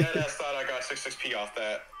 deadass thought I got 6-6P off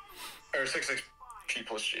that. Or 6-6P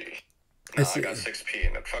plus G. No, I got 6P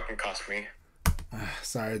and it fucking cost me.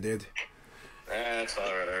 Sorry, dude. That's all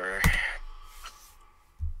right, whatever.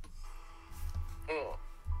 Oh.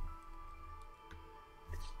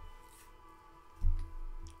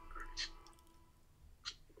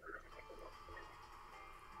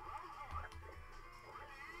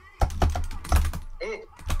 Ooh.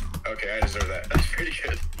 Okay, I deserve that. That's pretty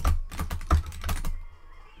good.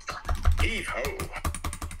 Heave ho.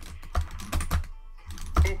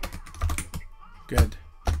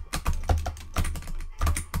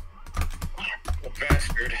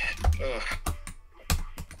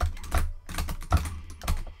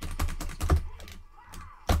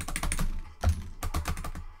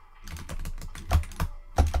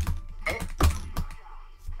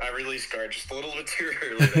 release guard just a little bit too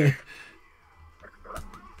early there.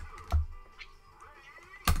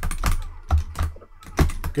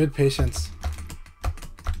 Good patience.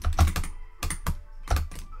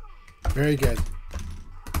 Very good.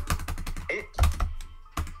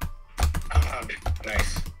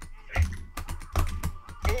 Nice.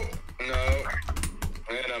 Oh, no.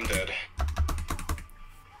 And I'm dead.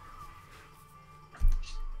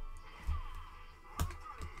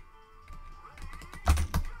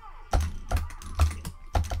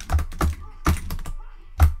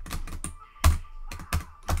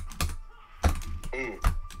 Ooh.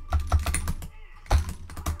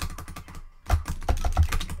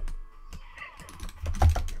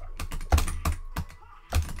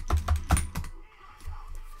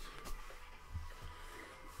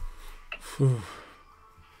 Whew.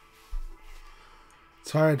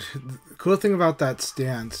 It's hard. The cool thing about that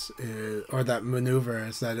stance is, or that maneuver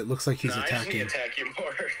is that it looks like he's I just need attacking. to attack you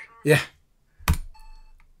more. Yeah.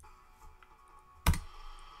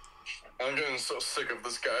 I'm getting so sick of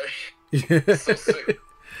this guy. Yeah. So sick.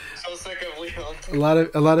 So sick of Leon.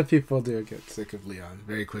 A lot of people do get sick of Leon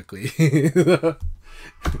very quickly. Ooh,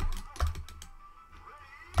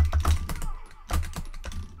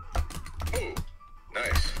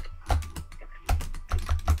 nice.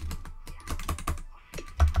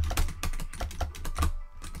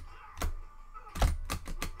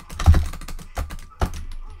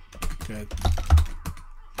 Good.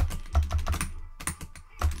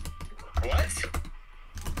 What?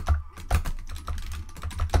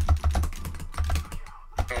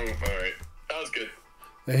 Oh, alright. That was good.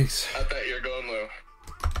 Thanks. I thought you were going low.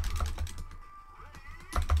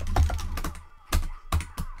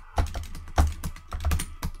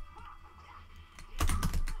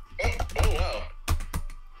 Oh, wow.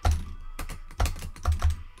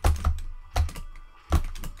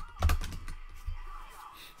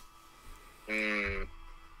 Hmm.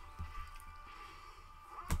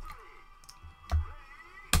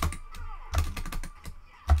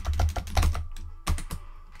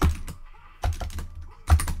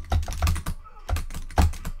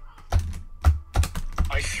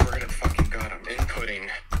 I swear to fucking God, I'm inputting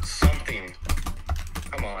something.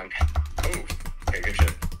 Come on. Oh, okay, good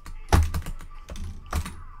shit.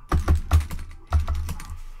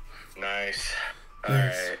 Nice.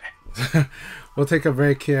 Nice. Alright. We'll take a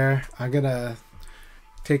break here. I'm gonna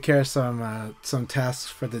take care of some tasks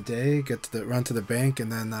for the day. Get to run to the bank,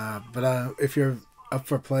 and then. But if you're up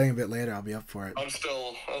for playing a bit later, I'll be up for it. I'll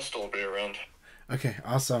still be around. Okay,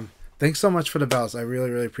 awesome. Thanks so much for the bells. I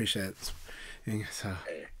really appreciate it. And so,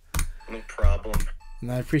 Hey, no problem.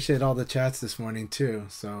 and I appreciate all the chats this morning too.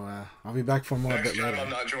 So I'll be back for more a Next bit time later. I'm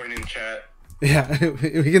not joining chat. Yeah,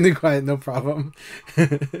 we can do quiet, no problem.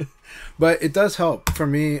 But it does help for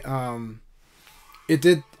me.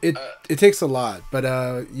 It takes a lot,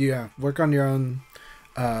 but yeah, work on your own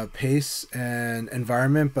pace and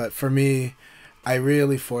environment. But for me, I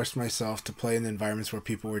really forced myself to play in environments where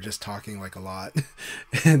people were just talking like a lot,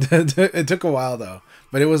 and it took a while though.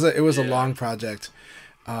 But it was a long project.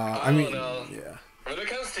 I mean, know. yeah. When it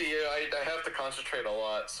comes to you, I have to concentrate a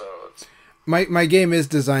lot, so it's... My game is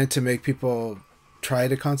designed to make people try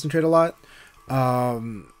to concentrate a lot.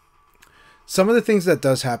 Some of the things that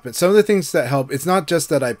does happen, some of the things that help, it's not just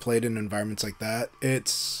that I played in environments like that.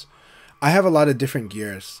 I have a lot of different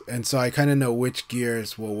gears, and so I kind of know which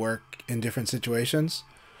gears will work in different situations.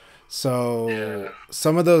 So Yeah.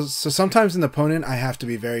 sometimes an opponent, I have to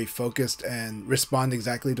be very focused and respond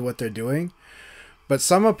exactly to what they're doing. But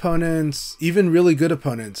some opponents, even really good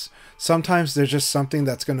opponents, sometimes there's just something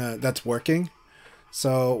that's working.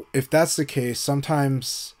 So if that's the case,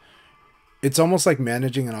 sometimes it's almost like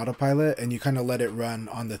managing an autopilot, and you kind of let it run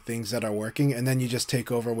on the things that are working, and then you just take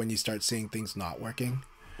over when you start seeing things not working.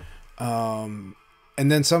 And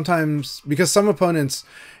then sometimes, because some opponents,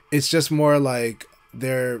 it's just more like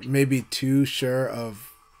they're maybe too sure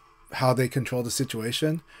of how they control the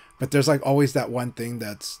situation, but there's like always that one thing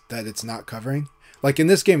that it's not covering. Like in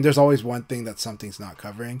this game, there's always one thing that something's not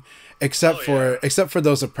covering, except for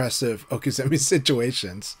those oppressive Okuzemi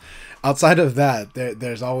situations. Outside of that,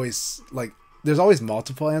 there's always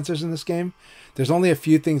multiple answers in this game. There's only a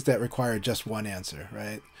few things that require just one answer,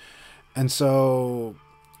 right? And so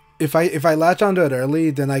if I latch onto it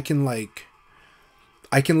early, then I can let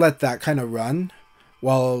that kind of run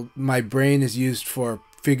while my brain is used for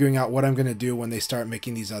figuring out what I'm going to do when they start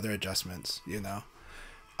making these other adjustments, you know?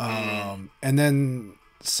 And then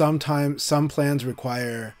sometimes some plans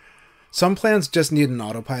just need an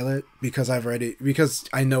autopilot because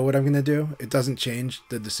I know what I'm going to do. It doesn't change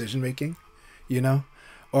the decision making, you know?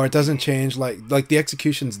 or it doesn't change. Like the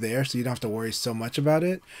execution's there, so you don't have to worry so much about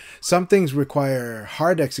it. Some things require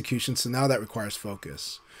hard execution, so now that requires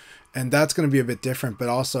focus, and that's going to be a bit different. But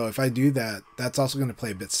also, if I do that, that's also going to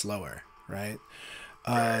play a bit slower, right?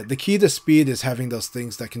 The key to speed is having those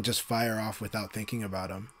things that can just fire off without thinking about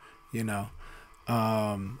them, you know.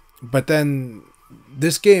 But then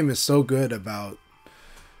this game is so good about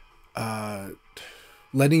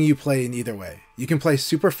letting you play in either way. You can play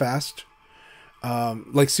super fast,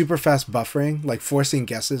 like super fast buffering, like forcing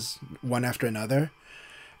guesses one after another.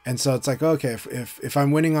 And so it's like, okay, if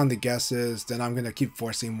I'm winning on the guesses, then I'm going to keep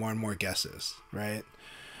forcing more and more guesses, right?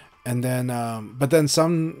 And then, but then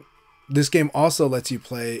this game also lets you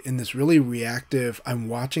play in this really reactive, I'm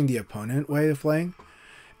watching the opponent way of playing.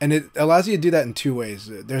 And it allows you to do that in two ways.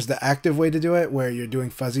 There's the active way to do it, where you're doing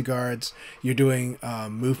fuzzy guards, you're doing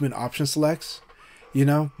movement option selects, you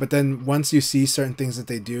know. But then once you see certain things that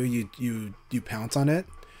they do, you pounce on it.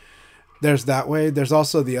 There's that way. There's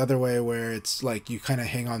also the other way where it's like you kind of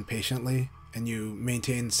hang on patiently and you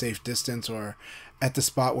maintain safe distance or at the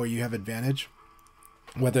spot where you have advantage,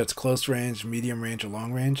 whether it's close range, medium range, or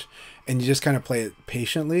long range, and you just kind of play it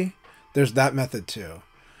patiently. There's that method too.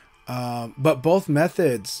 But both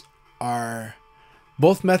methods can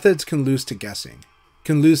lose to guessing,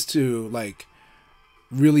 can lose to like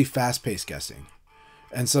really fast-paced guessing.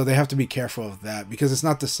 And so they have to be careful of that because it's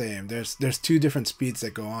not the same. There's two different speeds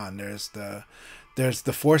that go on. There's the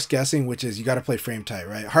forced guessing, which is you got to play frame tight,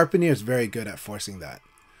 right? Harpooner is very good at forcing that.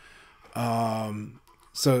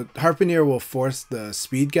 So Harpooner will force the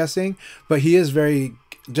speed guessing, but he is very,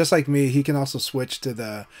 just like me, he can also switch to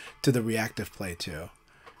the reactive play too.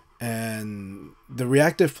 And the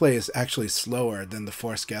reactive play is actually slower than the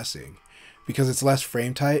forced guessing because it's less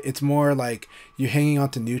frame tight. It's more like you're hanging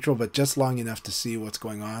on to neutral, but just long enough to see what's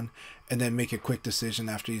going on and then make a quick decision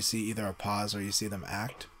after you see either a pause or you see them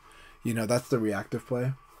act. You know, that's the reactive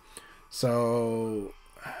play. So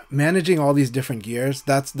managing all these different gears,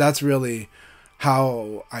 that's really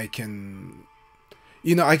how I can,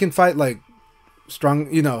 you know, I can fight like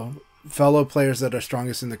strong, you know, fellow players that are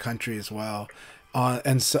strongest in the country as well.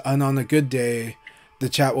 And on a good day, the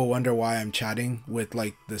chat will wonder why I'm chatting with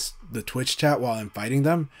like the Twitch chat while I'm fighting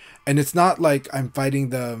them, and it's not like I'm fighting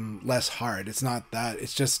them less hard. It's not that.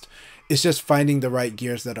 It's just finding the right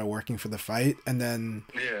gears that are working for the fight, and then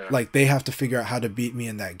like they have to figure out how to beat me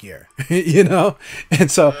in that gear, you know.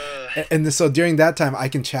 And so during that time, I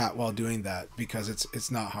can chat while doing that because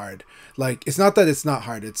it's not hard. Like it's not that it's not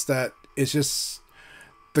hard. It's that it's just.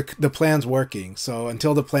 The plan's working, so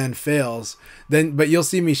until the plan fails, but you'll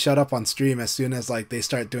see me shut up on stream as soon as like they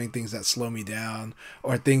start doing things that slow me down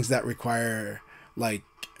or things that require like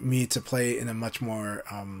me to play in a much more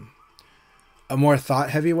a more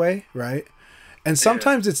thought heavy way, right? And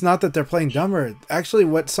sometimes it's not that they're playing dumber. Actually,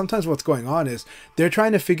 what's going on is they're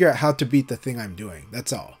trying to figure out how to beat the thing I'm doing.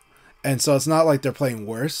 That's all. And so it's not like they're playing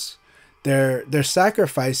worse. They're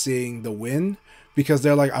sacrificing the win because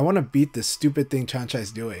they're like, I want to beat this stupid thing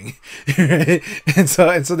Chanchai's doing, right? And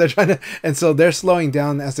so they're they're slowing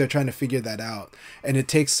down as they're trying to figure that out, and it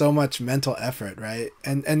takes so much mental effort, right?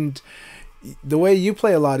 And the way you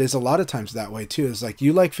play a lot is a lot of times that way too. Is like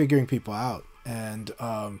you like figuring people out, and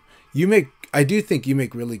I do think you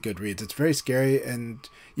make really good reads. It's very scary, and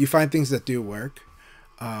you find things that do work.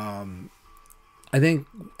 I think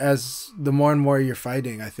as the more and more you're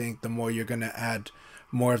fighting, I think the more you're gonna add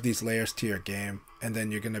more of these layers to your game, and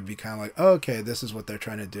then you're going to be kind of like, oh, okay, this is what they're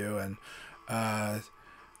trying to do, and I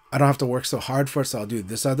don't have to work so hard for it, so I'll do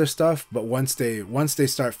this other stuff. But once they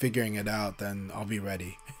start figuring it out, then I'll be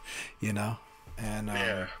ready, you know. And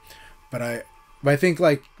but I think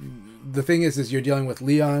like the thing is you're dealing with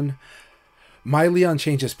Leon. My Leon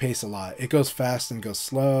changes pace a lot. It goes fast and goes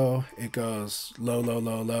slow. It goes low, low,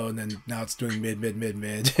 low, low, and then now it's doing mid, mid, mid,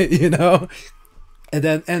 mid, you know. And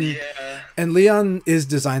then and Leon is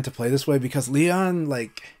designed to play this way because Leon,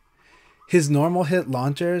 like, his normal hit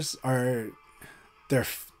launchers are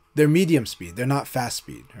they're medium speed. They're not fast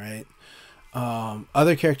speed, right?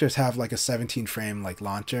 Other characters have like a 17 frame like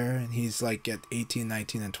launcher, and he's like at 18,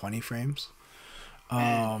 19, and 20 frames.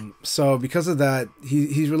 So because of that,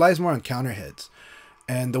 he relies more on counter hits.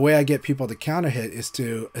 And the way I get people to counter hit is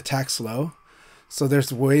to attack slow. So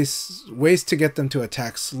there's ways to get them to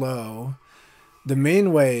attack slow. The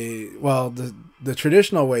main way, well, the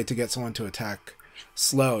traditional way to get someone to attack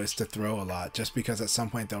slow is to throw a lot, just because at some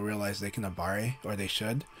point they'll realize they can abari, or they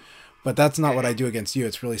should. But that's not what I do against you.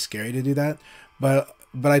 It's really scary to do that. But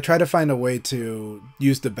I try to find a way to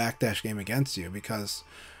use the backdash game against you, because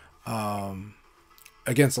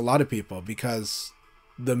against a lot of people, because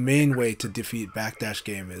the main way to defeat backdash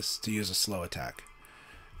game is to use a slow attack.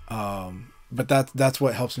 But that's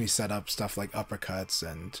what helps me set up stuff like uppercuts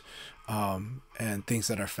and things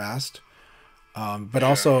that are fast. But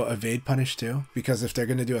also evade punish too, because if they're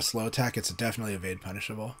going to do a slow attack, it's definitely evade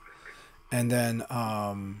punishable. And then,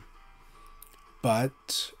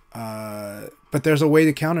 but there's a way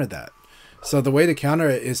to counter that. So the way to counter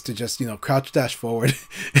it is to just, crouch dash forward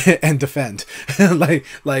and defend. like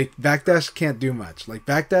backdash can't do much. Like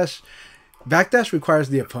backdash requires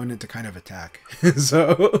the opponent to kind of attack.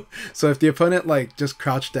 so if the opponent like just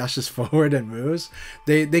crouch dashes forward and moves,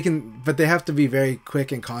 they can, but they have to be very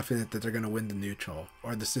quick and confident that they're going to win the neutral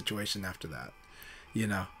or the situation after that,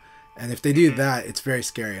 And if they do that, it's very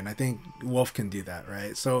scary. And I think Wolf can do that,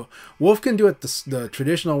 right? So Wolf can do it the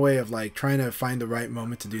traditional way of like trying to find the right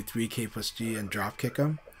moment to do 3K plus G and drop kick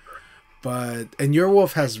him. And your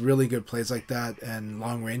Wolf has really good plays like that and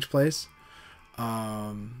long range plays.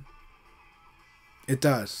 It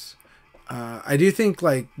does. I do think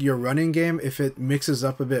like your running game, if it mixes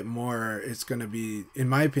up a bit more, it's going to be, in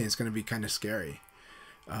my opinion, it's going to be kind of scary.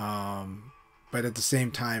 But at the same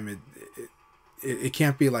time, it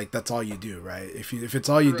can't be like that's all you do, right? If it's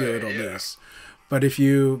all you do, it'll lose. But if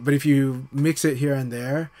you mix it here and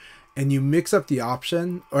there, and you mix up the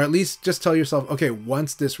option, or at least just tell yourself, okay,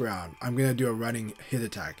 once this round, I'm gonna do a running hit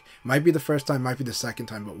attack. Might be the first time, might be the second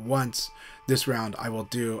time, but once this round, I will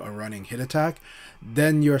do a running hit attack.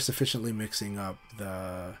 Then you're sufficiently mixing up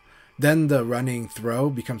then the running throw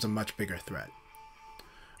becomes a much bigger threat.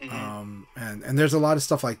 And there's a lot of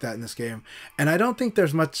stuff like that in this game, and I don't think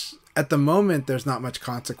there's much at the moment. There's not much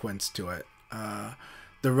consequence to it.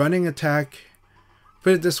 The running attack,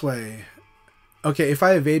 put it this way, okay, if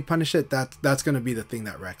I evade punish it, that's going to be the thing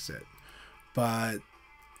that wrecks it. But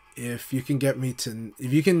if you can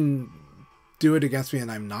if you can do it against me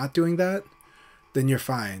and I'm not doing that, then you're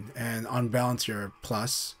fine, and on balance you're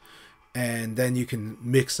plus, and then you can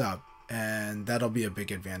mix up, and that'll be a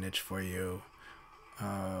big advantage for you.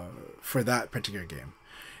 For that particular game.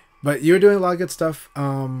 But you're doing a lot of good stuff.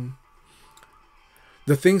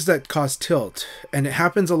 The things that cause tilt, and it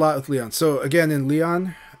happens a lot with Leon. So again, in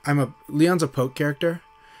Leon, Leon's a poke character,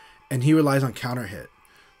 and he relies on counter hit.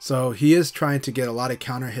 So he is trying to get a lot of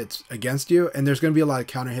counter hits against you, and there's going to be a lot of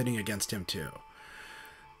counter hitting against him too.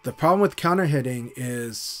 The problem with counter hitting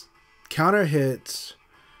is counter hits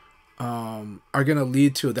are going to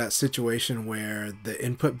lead to that situation where the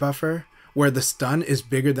input buffer, where the stun is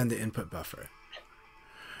bigger than the input buffer.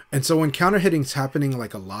 And so when counter hitting's happening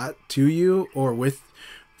like a lot to you or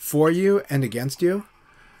for you and against you,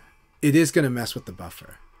 it is going to mess with the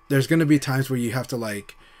buffer. There's going to be times where you have to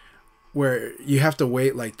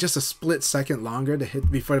wait like just a split second longer to hit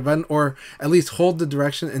before the button, or at least hold the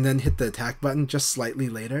direction and then hit the attack button just slightly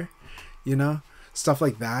later, stuff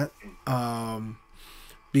like that.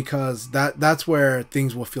 Because that's where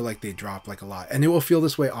things will feel like they drop like a lot, and it will feel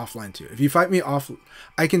this way offline too. If you fight me off,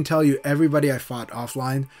 I can tell you everybody I fought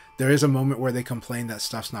offline, there is a moment where they complain that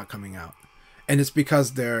stuff's not coming out, and it's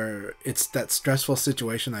because it's that stressful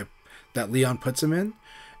situation that Leon puts them in,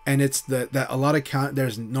 and it's that a lot of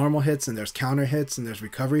there's normal hits and there's counter hits and there's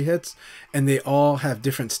recovery hits, and they all have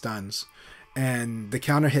different stuns, and the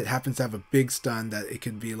counter hit happens to have a big stun that it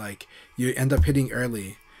could be like you end up hitting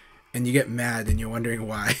early. And you get mad and you're wondering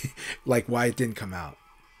why, why it didn't come out.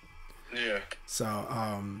 Yeah. So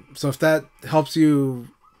if that helps you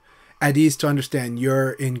at ease to understand,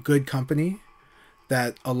 you're in good company,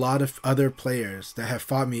 that a lot of other players that have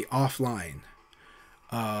fought me offline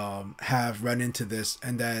have run into this,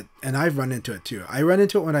 and I've run into it too. I run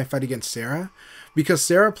into it when I fight against Sarah, because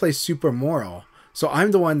Sarah plays super moral. So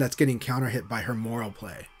I'm the one that's getting counter hit by her moral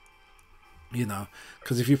play.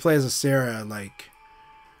 Because if you play as a Sarah,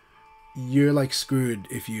 you're screwed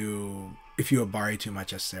if you Abari too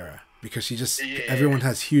much as Sarah, because she just everyone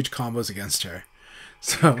has huge combos against her.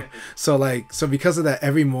 So because of that,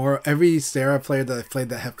 every Sarah player that I've played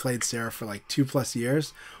that have played Sarah for 2+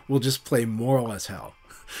 years will just play moral as hell.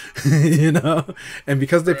 And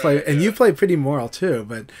because they play, and you play pretty moral too,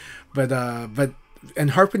 but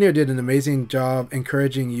and Harpenier did an amazing job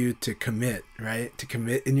encouraging you to commit, right? To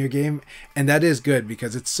commit in your game. And that is good,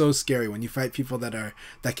 because it's so scary when you fight people that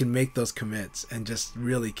can make those commits and just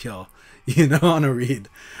really kill, on a read.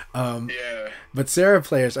 But Sarah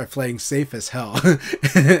players are playing safe as hell.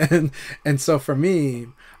 and so for me,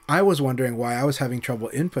 I was wondering why I was having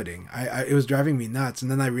trouble inputting. It was driving me nuts.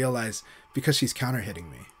 And then I realized because she's counter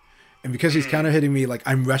hitting me. And because he's counter hitting me,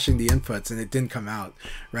 I'm rushing the inputs and it didn't come out,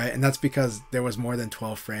 right? And that's because there was more than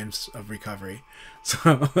 12 frames of recovery, so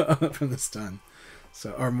from the stun,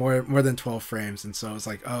 or more than 12 frames. And so it's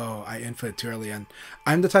I input too early, and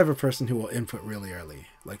I'm the type of person who will input really early,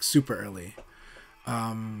 super early.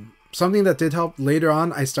 Something that did help later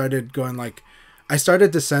on, I started going like, I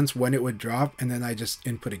started to sense when it would drop, and then I just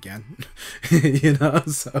input again, you know.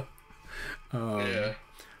 So, Yeah.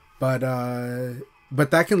 but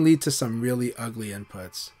that can lead to some really ugly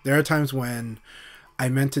inputs. There are times when I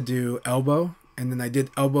meant to do elbow, and then I did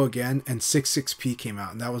elbow again, and 6-6P came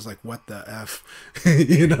out, and that was like, what the F,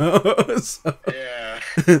 you know? So, Yeah.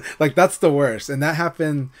 like, that's the worst. And that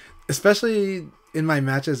happened, especially in my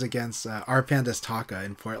matches against R-Panda's Taka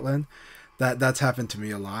in Portland. That's happened to me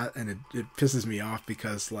a lot, and it pisses me off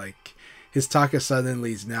because, like, his Taka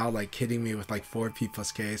suddenly is now, like, hitting me with, like, 4P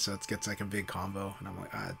plus K, so it gets, like, a big combo, and I'm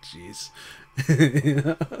like, jeez. You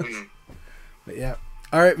know? But, yeah.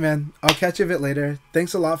 All right, man. I'll catch you a bit later.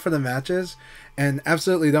 Thanks a lot for the matches, and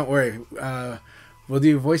absolutely don't worry. We'll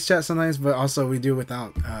do voice chat sometimes, but also we do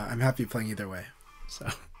without. I'm happy playing either way. So.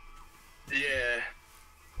 Yeah.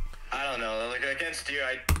 I don't know. Like, against you,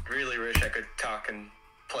 I really wish I could talk and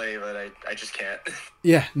play, but I just can't.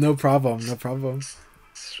 Yeah, no problem. No problem.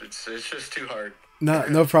 It's just too hard.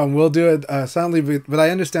 No problem. We'll do it silently, but I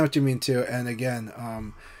understand what you mean too. And again,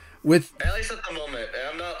 with at least at the moment,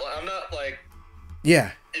 I'm not like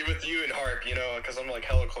yeah, with you and Harp, you know, because I'm like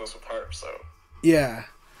hella close with Harp, so yeah,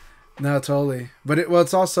 no, totally. But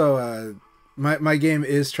it's also my game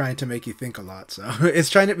is trying to make you think a lot, so it's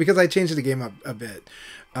trying to, because I changed the game up a bit.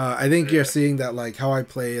 I think you're seeing that, like, how I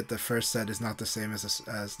play at the first set is not the same as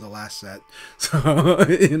the last set, so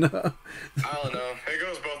you know. I don't know. It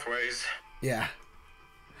goes both ways. Yeah.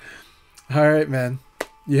 All right, man.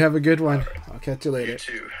 You have a good one. Right. I'll catch you later. You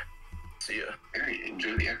too. See ya. Hey,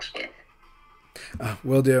 enjoy the expo.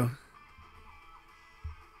 Will do.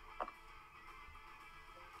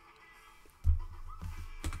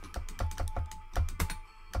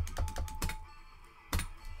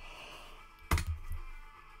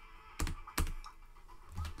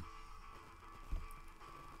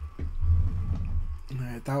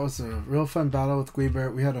 Alright, that was a real fun battle with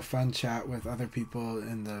Gweebert. We had a fun chat with other people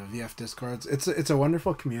in the VF Discords. It's a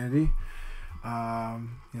wonderful community.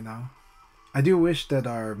 You know, I do wish that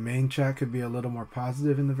our main chat could be a little more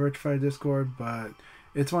positive in the Virtufier Discord, but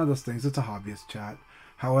it's one of those things. It's a hobbyist chat.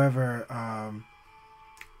 However,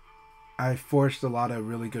 I forged a lot of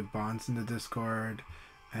really good bonds in the Discord,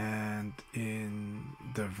 and in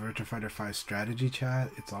the Virtua Fighter 5 strategy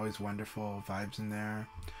chat. It's always wonderful vibes in there.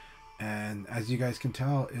 And as you guys can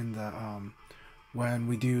tell in the when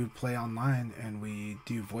we do play online and we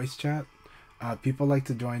do voice chat, people like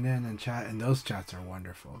to join in and chat, and those chats are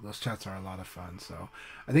wonderful. Those chats are a lot of fun. So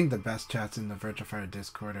I think the best chats in the Virtua Fighter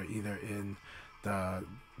Discord are either in the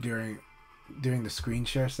during the screen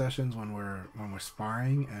share sessions when we're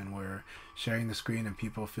sparring and we're sharing the screen and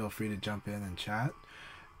people feel free to jump in and chat.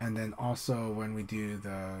 And then also when we do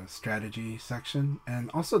the strategy section, and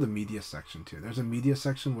also the media section too. There's a media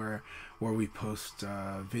section where we post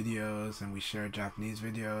videos and we share Japanese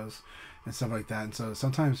videos and stuff like that. And so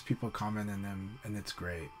sometimes people comment in them, and it's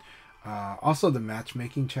great. Also the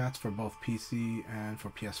matchmaking chats for both PC and for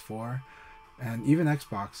PS4 and even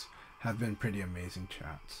Xbox have been pretty amazing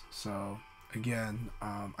chats. So again,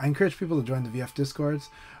 I encourage people to join the VF Discords.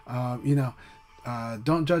 You know,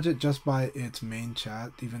 don't judge it just by its main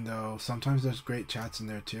chat, even though sometimes there's great chats in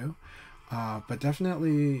there too. But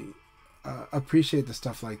definitely appreciate the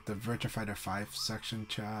stuff like the Virtua Fighter 5 section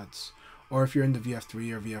chats, or if you're in the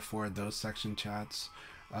VF3 or VF4, those section chats,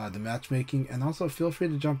 the matchmaking, and also feel free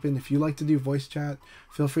to jump in. If you like to do voice chat,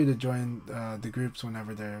 feel free to join the groups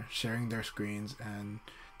whenever they're sharing their screens and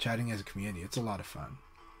chatting as a community. It's a lot of fun.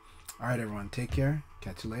 Alright everyone, take care.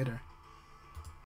 Catch you later.